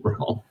to be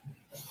liberal.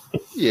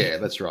 Yeah,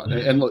 that's right.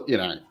 And look,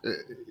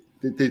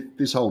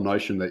 this whole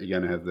notion that you're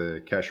going to have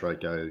the cash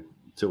rate go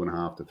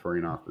 2.5% to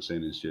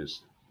 3.5% is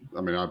just.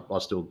 I mean, I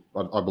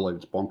believe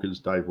it's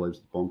bonkers. Dave believes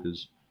it's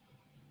bonkers.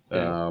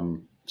 Yeah.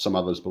 Some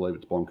others believe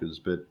it's bonkers.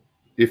 But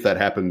if that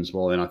happens,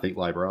 well, then I think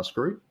Labor are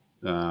screwed.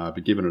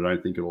 But given I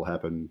don't think it will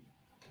happen,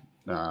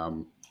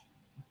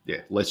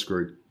 less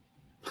screwed,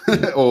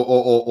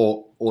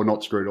 or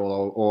not screwed,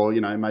 or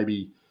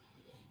maybe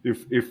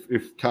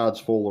if cards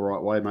fall the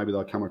right way, maybe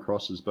they'll come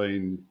across as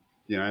being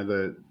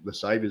the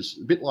saviours,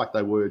 a bit like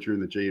they were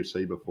during the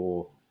GFC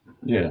before.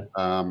 Yeah.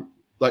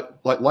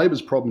 Like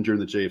Labor's problem during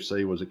the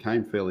GFC was it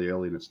came fairly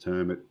early in its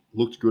term. It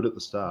looked good at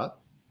the start.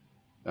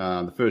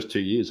 The first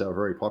 2 years they were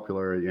very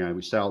popular.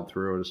 We sailed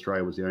through it.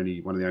 Australia was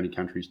one of the only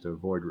countries to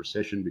avoid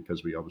recession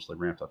because we obviously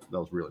ramped up. That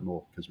was really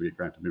more because we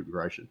ramped up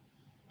immigration.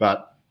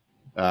 But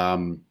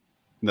in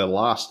the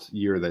last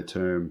year of their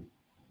term,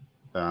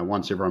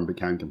 once everyone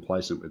became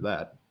complacent with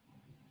that,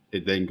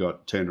 it then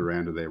got turned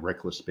around to their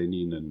reckless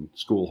spending and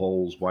school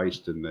halls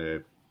waste and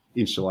their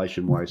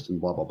installation waste and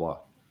blah, blah, blah.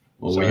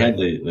 Well, we had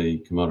the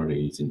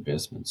commodities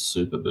investment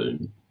super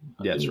boom.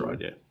 Yeah, that's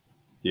right, yeah.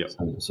 Yeah.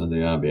 So the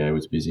RBA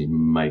was busy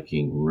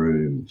making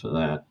room for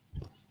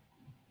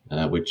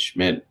that, which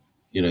meant,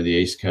 the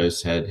East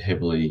Coast had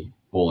heavily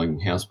falling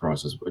house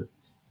prices. But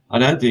I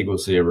don't think we'll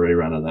see a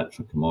rerun of that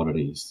for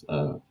commodities,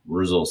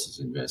 resources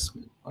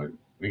investment.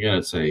 We're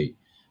going to see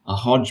a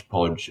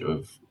hodgepodge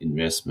of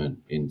investment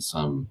in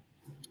some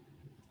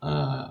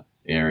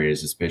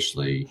areas,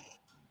 especially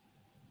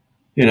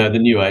the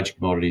new age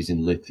commodities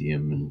in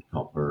lithium and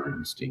copper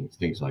and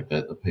things like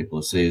that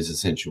people see as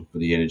essential for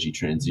the energy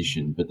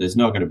transition. But there's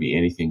not going to be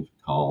anything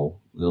for coal.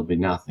 There'll be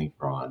nothing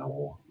for iron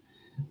ore.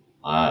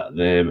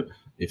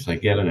 If they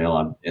get an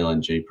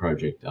LNG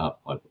project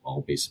up,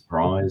 I'll be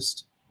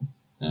surprised,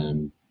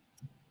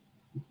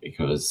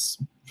 because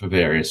for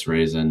various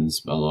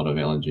reasons, a lot of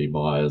LNG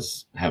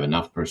buyers have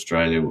enough for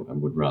Australia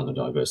and would rather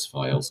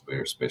diversify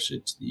elsewhere, especially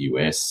to the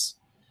US.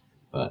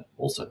 But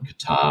also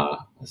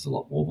Qatar has a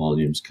lot more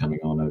volumes coming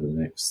on over the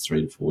next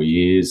 3 to 4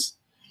 years.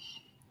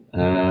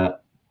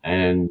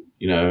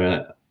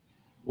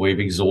 we've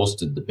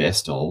exhausted the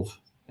best of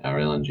our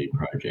LNG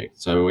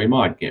project. So we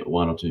might get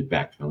one or two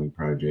backfilling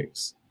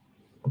projects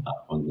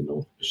up on the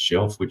North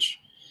Shelf, which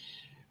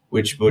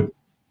would,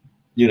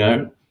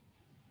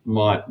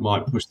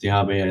 might push the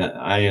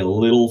RBA a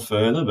little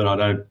further, but I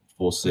don't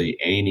foresee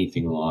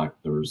anything like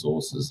the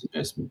resources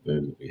investment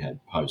boom that we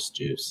had post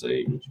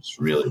GFC, which is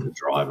really the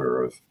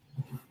driver of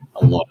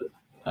a lot of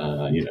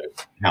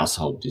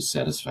household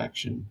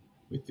dissatisfaction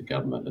with the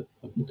government of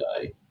the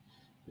day,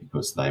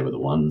 because they were the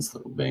ones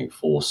that were being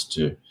forced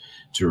to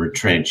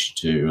retrench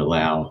to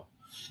allow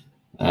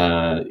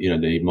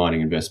the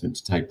mining investment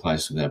to take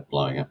place without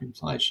blowing up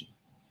inflation.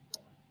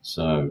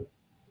 So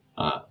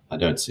I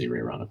don't see a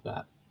rerun of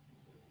that.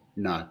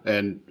 No,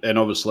 and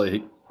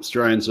obviously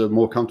Australians are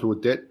more comfortable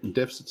with debt and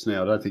deficits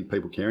now. I don't think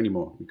people care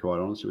anymore, to be quite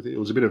honest with you. It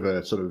was a bit of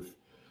a sort of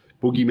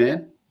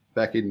boogeyman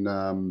back when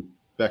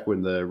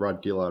the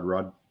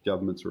Rudd-Gillard-Rudd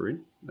governments were in.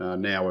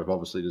 Now we've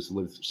obviously just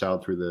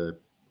sailed through the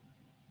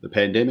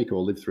pandemic,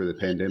 or lived through the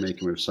pandemic,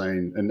 and we've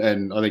seen,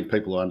 and I think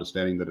people are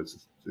understanding that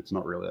it's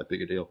not really that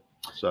big a deal.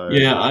 So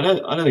yeah, I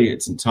don't think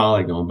it's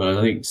entirely gone, but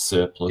I think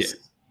surplus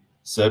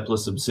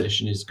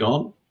obsession is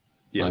gone.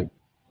 Yeah.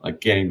 Like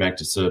getting back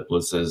to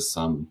surplus as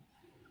some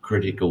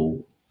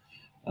critical,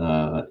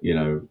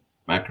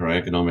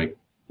 macroeconomic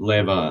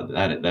lever,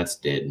 that's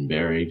dead and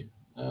buried.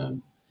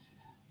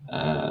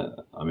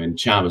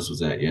 Chalmers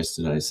was out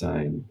yesterday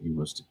saying he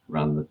wants to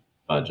run the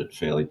budget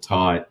fairly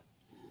tight,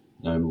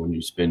 no more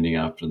new spending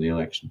after the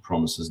election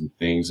promises and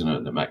things,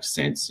 and that makes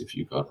sense if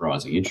you've got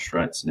rising interest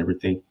rates and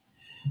everything.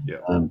 Yeah.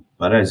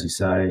 But as you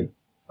say,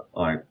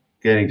 like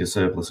getting to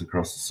surplus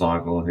across the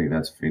cycle, I think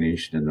that's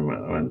finished,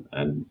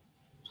 and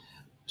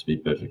to be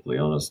perfectly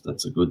honest,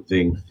 that's a good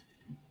thing.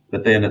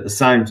 But then at the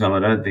same time, I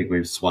don't think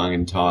we've swung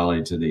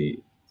entirely to the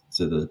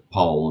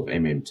pole of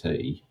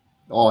MMT.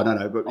 Oh,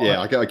 no, but yeah,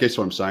 I guess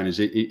what I'm saying is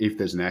if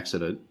there's an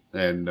accident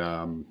and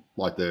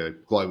like the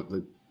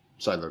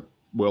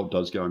world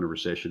does go into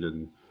recession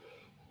and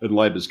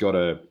Labor's got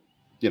to,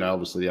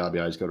 obviously the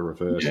RBA's got to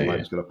reverse and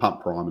Labor's got to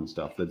pump prime and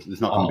stuff. There's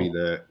not going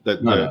to be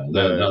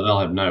they'll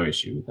have no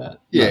issue with that.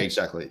 Yeah,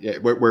 exactly. Yeah.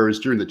 Whereas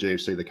during the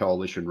GFC, the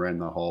coalition ran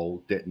the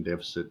whole debt and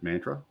deficit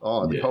mantra.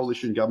 Oh, the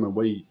coalition government,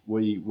 we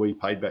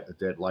paid back the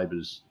debt.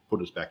 Labor's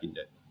put us back in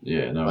debt.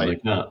 Yeah, no, they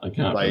can't.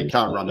 They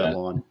can't run that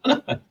line.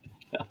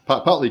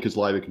 Partly because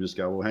Labor can just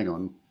go, well, hang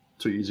on,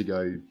 2 years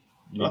ago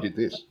you did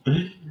this.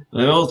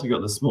 They've also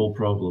got the small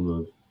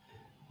problem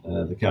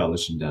of the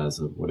coalition does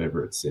of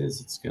whatever it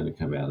says, it's going to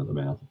come out of the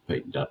mouth of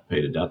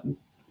Peter Dutton.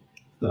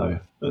 So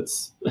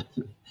that's going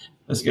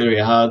to be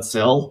a hard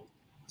sell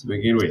to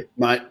begin with.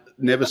 Mate,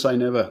 never say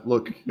never.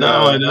 Look. No,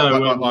 I know.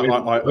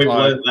 We've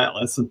learned that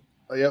lesson.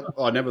 Yep.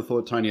 I never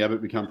thought Tony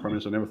Abbott become Prime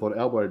Minister. I never thought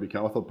Albo would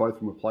become. I thought both of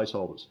them were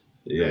placeholders.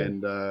 Yeah.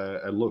 And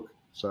look,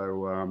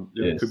 so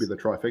it could be the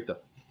trifecta.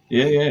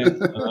 Yeah.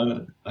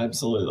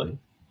 Absolutely.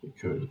 It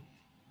could.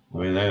 I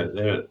mean,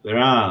 there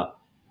are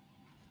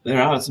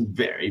some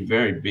very,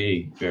 very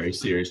big, very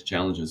serious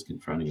challenges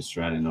confronting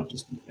Australia, not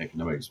just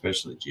economic,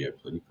 especially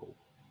geopolitical.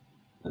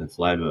 And if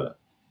Labor,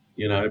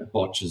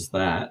 botches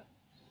that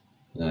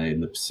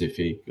in the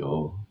Pacific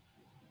or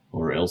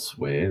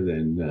elsewhere,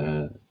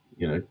 then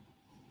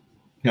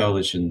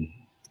coalition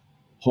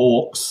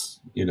hawks,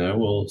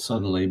 will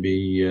suddenly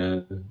be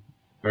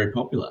very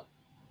popular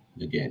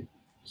again.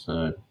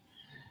 So,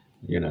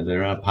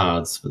 there are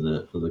paths for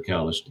the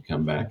coalition to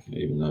come back,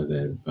 even though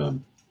they've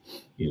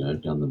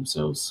done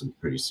themselves some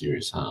pretty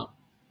serious harm.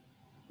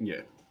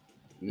 Yeah,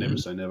 never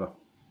say never.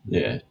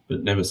 Yeah,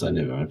 but never say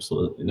never.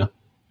 Absolutely no.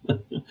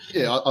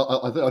 Yeah,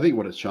 I think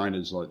what it's shown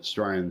is like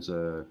Australians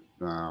are.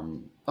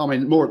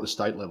 More at the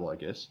state level, I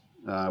guess.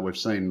 We've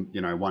seen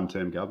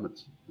one-term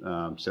governments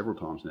several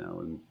times now,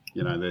 and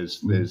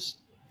there's.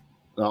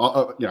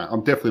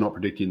 I'm definitely not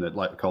predicting that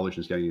the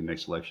coalition is going in the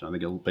next election. I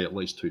think it'll be at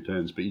least 2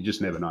 terms, but you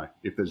just never know.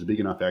 If there's a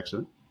big enough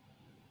accident,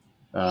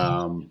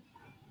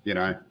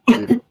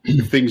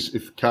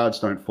 if cards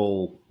don't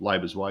fall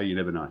Labor's way, you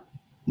never know.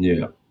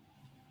 Yeah.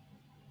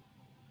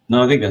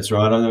 No, I think that's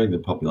right. I think the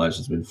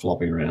population's been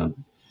flopping around,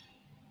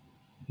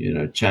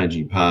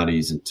 changing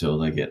parties until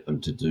they get them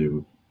to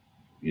do,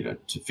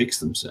 to fix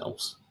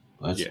themselves.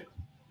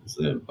 Because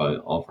their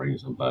both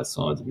offerings on both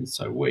sides have been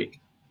so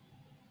weak.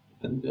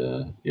 And,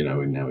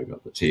 now we've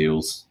got the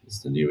Teals. It's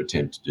the new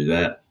attempt to do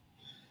that.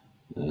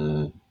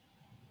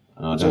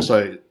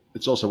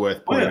 It's also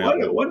worth pointing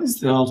out. What is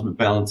the ultimate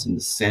balance in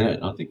the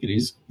Senate? I think it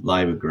is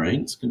Labor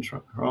Greens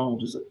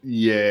controlled, is it?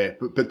 Yeah,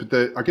 but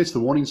I guess the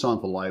warning sign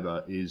for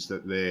Labor is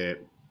that they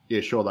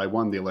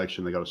won the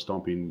election. They got a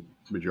stomping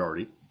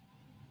majority,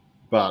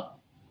 but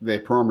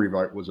their primary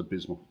vote was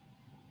abysmal.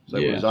 So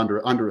it was under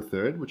a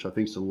third, which I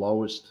think is the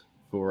lowest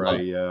for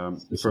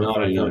it's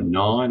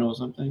 909 or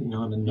something.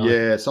 909.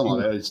 Yeah, something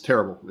like that. It's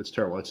terrible. It's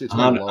terrible. It's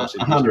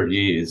 100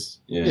 years.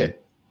 Yeah.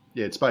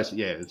 Yeah, it's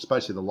basically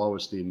the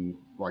lowest in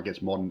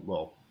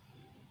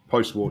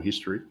post-war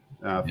history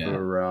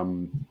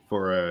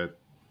for a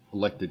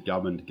elected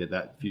government to get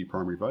that few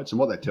primary votes. And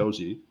what that tells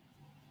you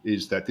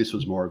is that this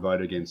was more a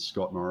vote against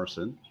Scott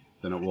Morrison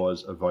than it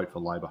was a vote for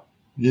Labor.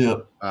 Yeah.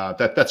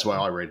 That's the way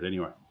I read it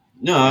anyway.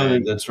 No, I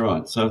think that's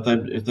right. So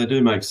if they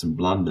do make some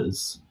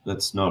blunders,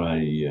 that's not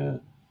a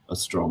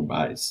strong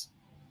base.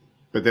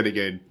 But then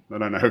again, I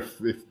don't know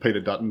if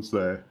Peter Dutton's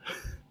the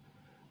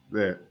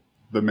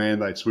man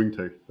they'd swing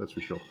to. That's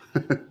for sure.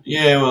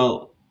 Yeah,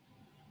 well,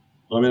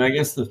 I mean, I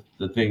guess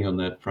the thing on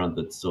that front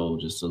that's all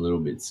just a little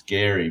bit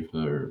scary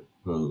for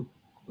the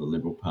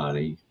Liberal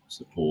Party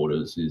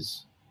supporters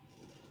is,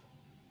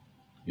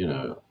 you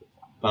know,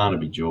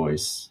 Barnaby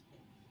Joyce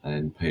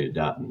and Peter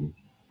Dutton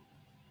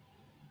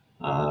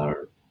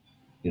are,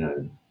 you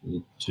know,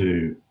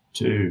 two.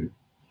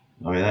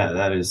 I mean,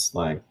 that is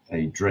like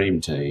a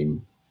dream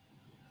team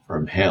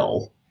from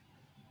hell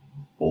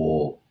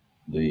for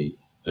the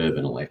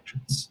urban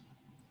electorates.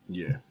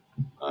 Yeah,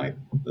 like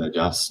they're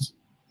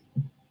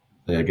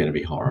going to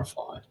be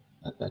horrified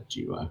at that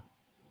duo.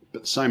 But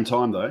at the same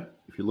time, though,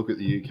 if you look at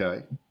the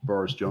UK,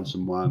 Boris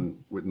Johnson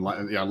won with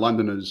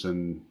Londoners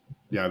and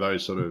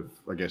those sort of,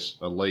 I guess,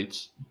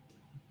 elites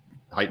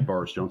hate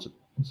Boris Johnson.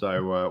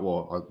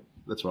 So,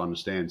 that's what I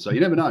understand. So you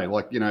never know.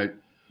 Like, no.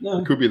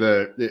 It could be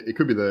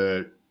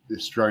the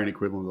Australian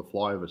equivalent of the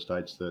flyover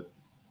states that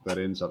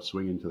ends up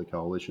swinging to the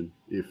coalition.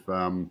 If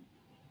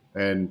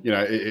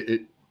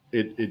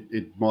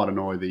it might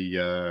annoy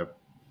the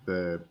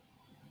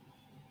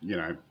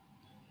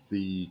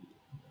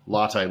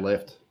latte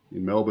left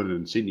in Melbourne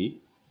and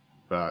Sydney,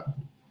 but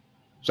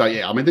so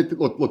yeah, I mean,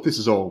 look, this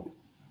is all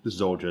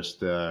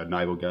just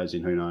navel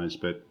gazing. Who knows?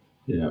 But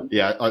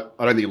yeah, I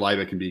don't think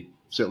Labor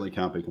certainly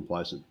can't be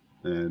complacent,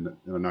 and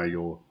I know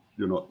you're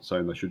not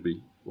saying they should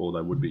be or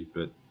they would be,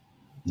 but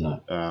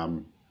no,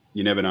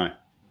 you never know.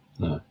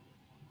 No.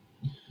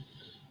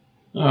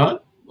 All right.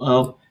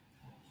 Well,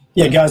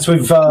 yeah, guys,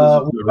 we've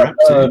got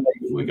a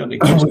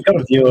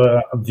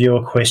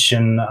viewer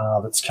question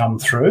that's come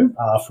through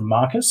from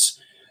Marcus.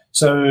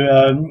 So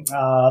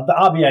the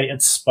RBA,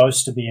 it's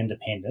supposed to be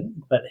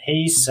independent, but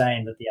he's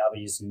saying that the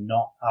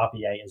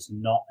RBA is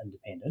not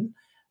independent,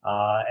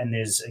 and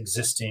there's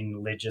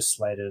existing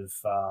legislative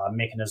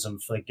mechanism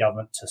for the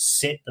government to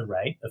set the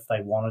rate if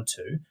they wanted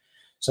to.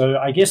 So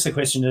I guess the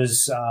question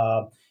is,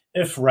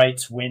 if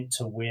rates went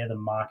to where the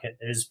market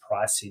is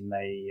pricing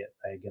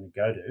they're going to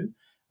go to,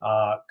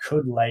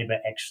 could Labor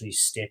actually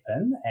step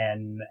in,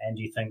 and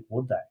do you think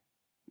would they?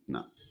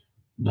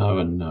 No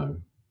and no.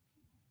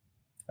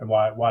 And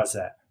why is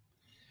that?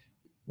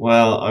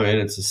 Well, I mean,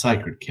 it's a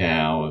sacred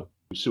cow.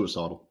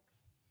 Suicidal.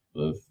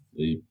 Of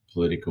the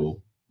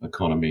political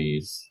economy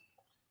is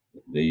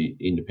the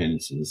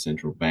independence of the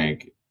central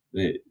bank.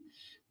 The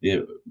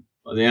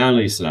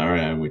only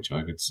scenario in which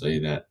I could see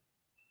that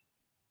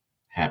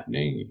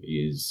happening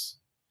is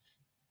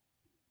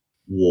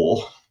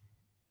war.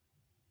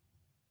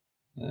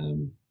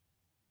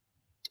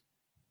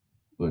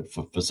 But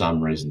for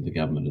some reason, the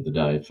government of the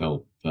day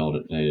felt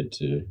it needed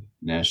to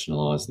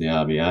nationalise the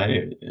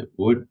RBA. It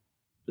would,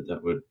 but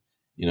that would,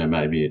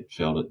 maybe it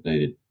felt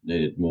it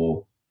needed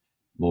more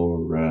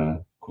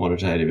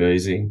quantitative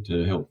easing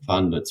to help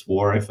fund its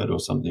war effort or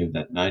something of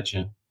that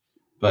nature,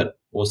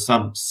 or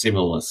some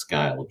similar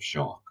scale of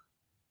shock,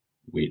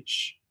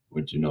 which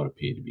do not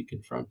appear to be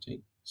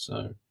confronting.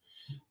 So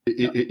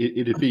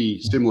it'd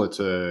be similar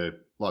to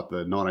like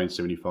the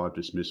 1975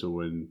 dismissal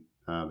when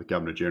the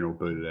Governor General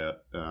booted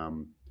out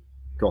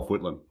Gough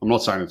Whitlam. I'm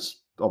not saying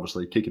it's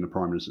obviously kicking the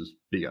Prime Minister's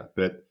bigger,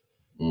 but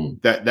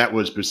that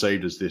was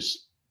perceived as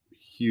this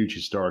huge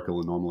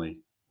historical anomaly,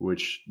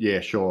 which, yeah,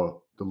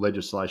 sure, the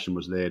legislation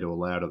was there to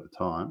allow it at the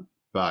time,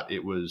 but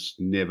it was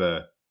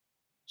never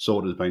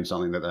sort of been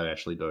something that they'd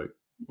actually do.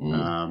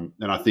 And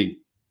I think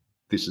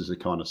this is a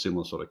kind of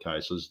similar sort of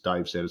case. As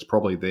Dave said, it's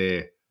probably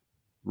there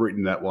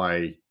written that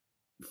way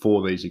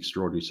for these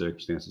extraordinary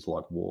circumstances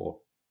like war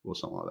or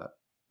something like that.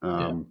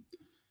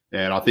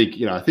 And I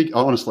think,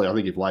 honestly,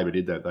 if Labor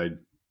did that, they'd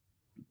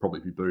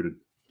probably be booted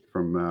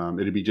from,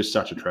 it'd be just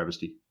such a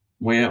travesty.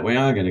 We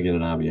are going to get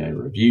an RBA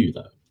review,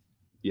 though.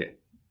 Yeah.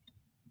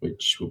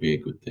 Which will be a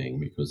good thing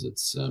because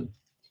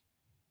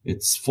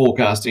its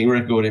forecasting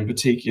record in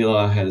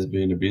particular has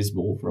been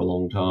abysmal for a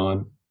long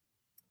time,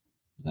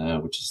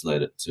 which has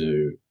led it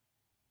to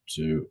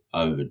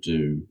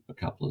overdo a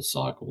couple of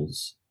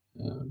cycles,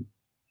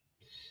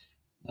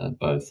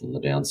 both on the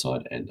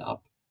downside and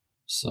up.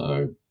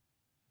 So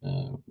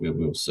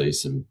we'll see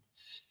some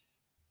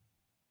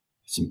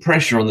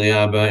pressure on the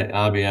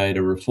RBA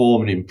to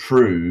reform and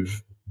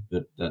improve,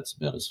 but that's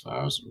about as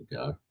far as it'll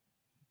go.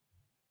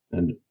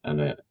 And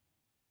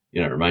it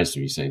remains to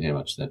be seen how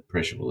much that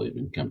pressure will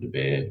even come to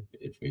bear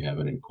if we have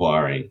an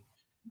inquiry.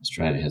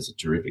 Australia has a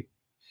terrific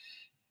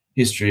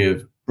history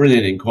of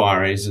brilliant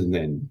inquiries and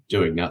then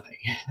doing nothing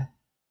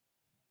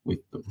with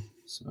them.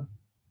 So,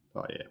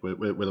 we're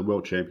the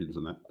world champions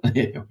in that.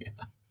 Yeah, we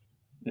are.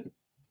 Yeah.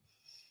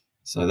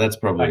 So that's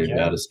probably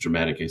about as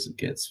dramatic as it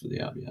gets for the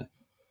RBA.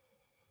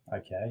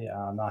 Okay,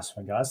 nice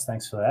one, guys.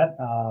 Thanks for that.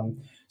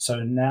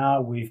 So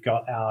now we've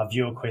got our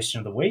viewer question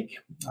of the week.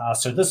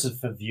 So this is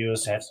for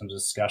viewers to have some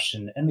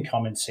discussion in the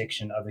comments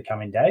section over the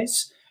coming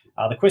days.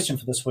 The question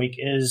for this week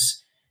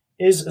is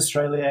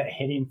Australia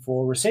heading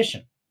for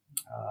recession?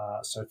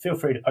 So feel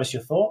free to post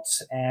your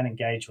thoughts and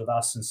engage with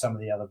us and some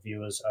of the other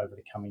viewers over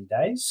the coming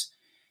days.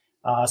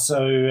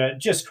 So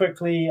just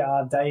quickly,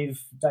 Dave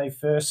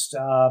first,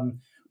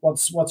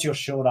 what's your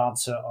short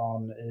answer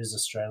on, is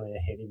Australia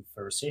heading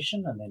for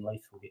recession? And then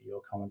Leith will get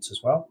your comments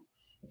as well.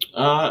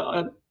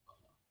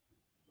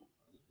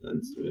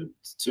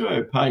 It's too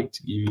opaque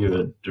to give you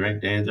a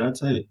direct answer. I'd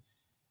say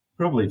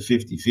probably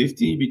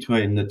 50-50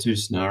 between the two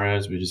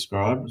scenarios we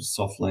described,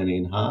 soft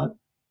landing and hard.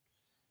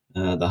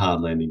 The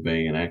hard landing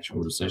being an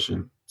actual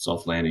recession,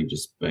 soft landing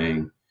just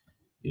being,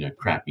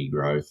 crappy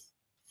growth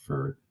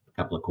for a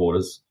couple of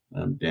quarters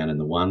down in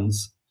the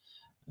ones.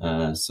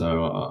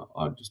 So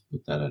I'd just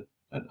put that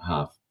at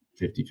half,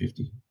 50-50 at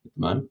the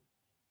moment.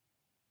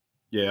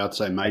 Yeah, I'd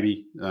say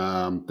maybe.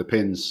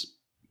 Depends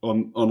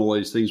on all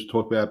these things we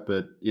talk about,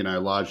 but,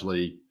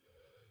 largely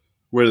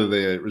whether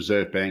the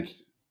Reserve Bank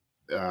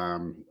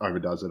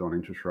overdoes it on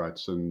interest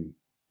rates. And,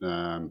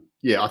 I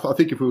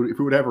think if we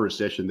would have a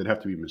recession, there'd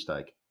have to be a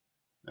mistake.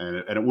 And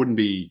it wouldn't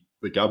be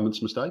the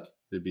government's mistake.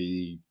 It'd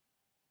be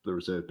the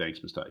Reserve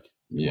Bank's mistake.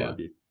 Yeah,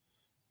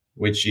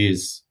 which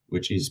is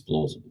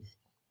plausible.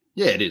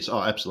 Yeah, it is.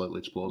 Oh, absolutely,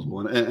 it's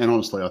plausible. And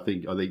honestly, I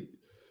think if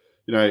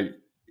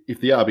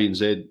the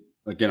RBNZ,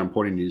 again, I'm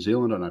pointing to New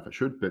Zealand, I don't know if I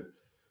should, but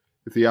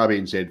if the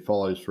RBNZ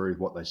follows through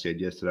what they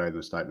said yesterday in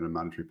the Statement of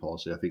Monetary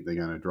Policy, I think they're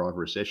going to drive a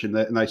recession.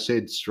 And they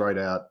said straight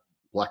out,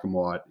 black and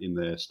white, in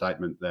their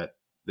statement that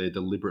they're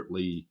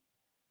deliberately,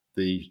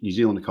 the New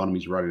Zealand economy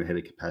is running ahead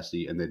of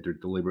capacity, and they're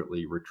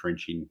deliberately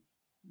retrenching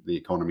the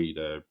economy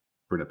to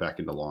bring it back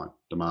into line,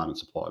 demand and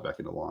supply back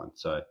into line.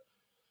 So,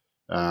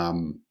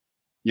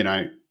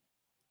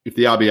 if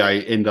the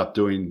RBA end up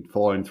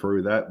following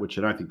through that, which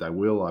I don't think they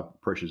will, our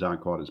pressures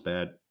aren't quite as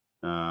bad.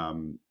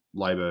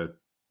 Labor,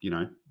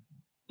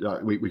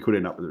 we could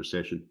end up with a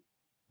recession,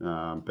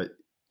 but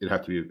it'd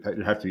have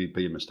to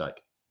be a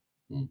mistake.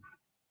 Mm.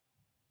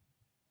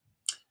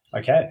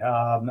 Okay,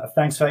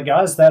 thanks for that,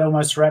 guys. That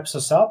almost wraps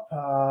us up.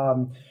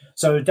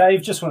 So,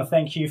 Dave, just want to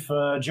thank you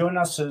for joining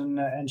us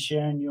and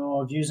sharing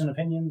your views and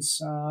opinions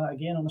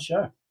again on the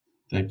show.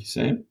 Thank you,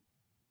 Sam.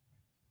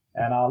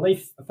 And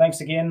Leith,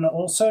 thanks again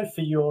also for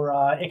your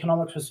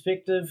economic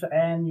perspective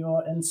and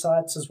your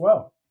insights as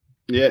well.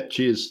 Yeah,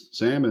 cheers,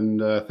 Sam,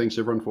 and thanks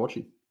everyone for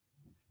watching.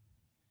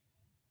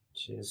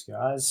 Cheers,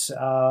 guys.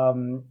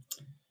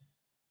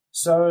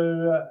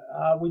 So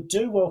we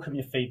do welcome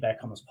your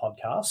feedback on this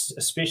podcast,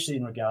 especially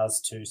in regards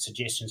to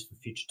suggestions for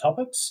future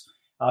topics.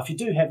 If you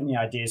do have any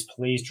ideas,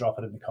 please drop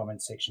it in the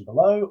comment section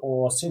below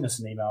or send us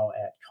an email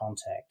at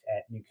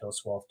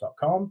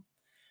contact@nucleuswealth.com.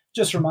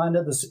 Just a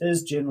reminder, this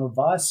is general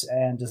advice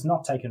and does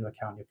not take into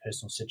account your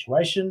personal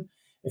situation.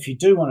 If you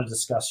do want to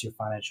discuss your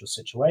financial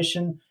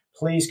situation,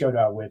 please go to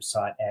our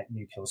website at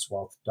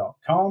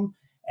nucleuswealth.com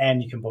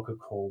and you can book a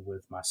call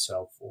with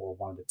myself or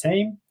one of the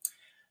team.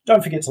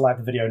 Don't forget to like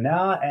the video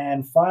now.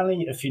 And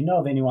finally, if you know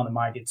of anyone that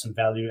might get some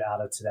value out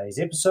of today's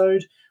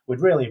episode, we'd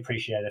really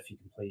appreciate it if you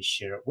can please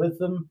share it with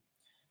them.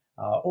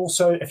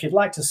 Also, if you'd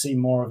like to see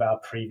more of our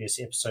previous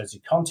episodes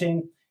of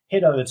content,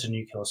 head over to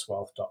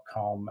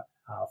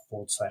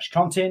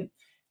nucleuswealth.com/content.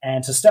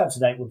 And to stay up to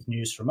date with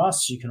news from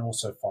us, you can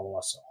also follow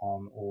us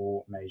on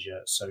all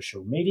major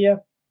social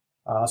media.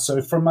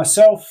 So from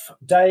myself,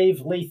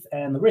 Dave, Leith,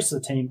 and the rest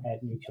of the team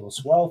at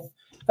Nucleus Wealth,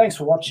 thanks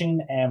for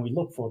watching, and we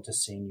look forward to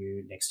seeing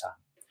you next time.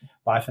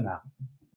 Bye for now.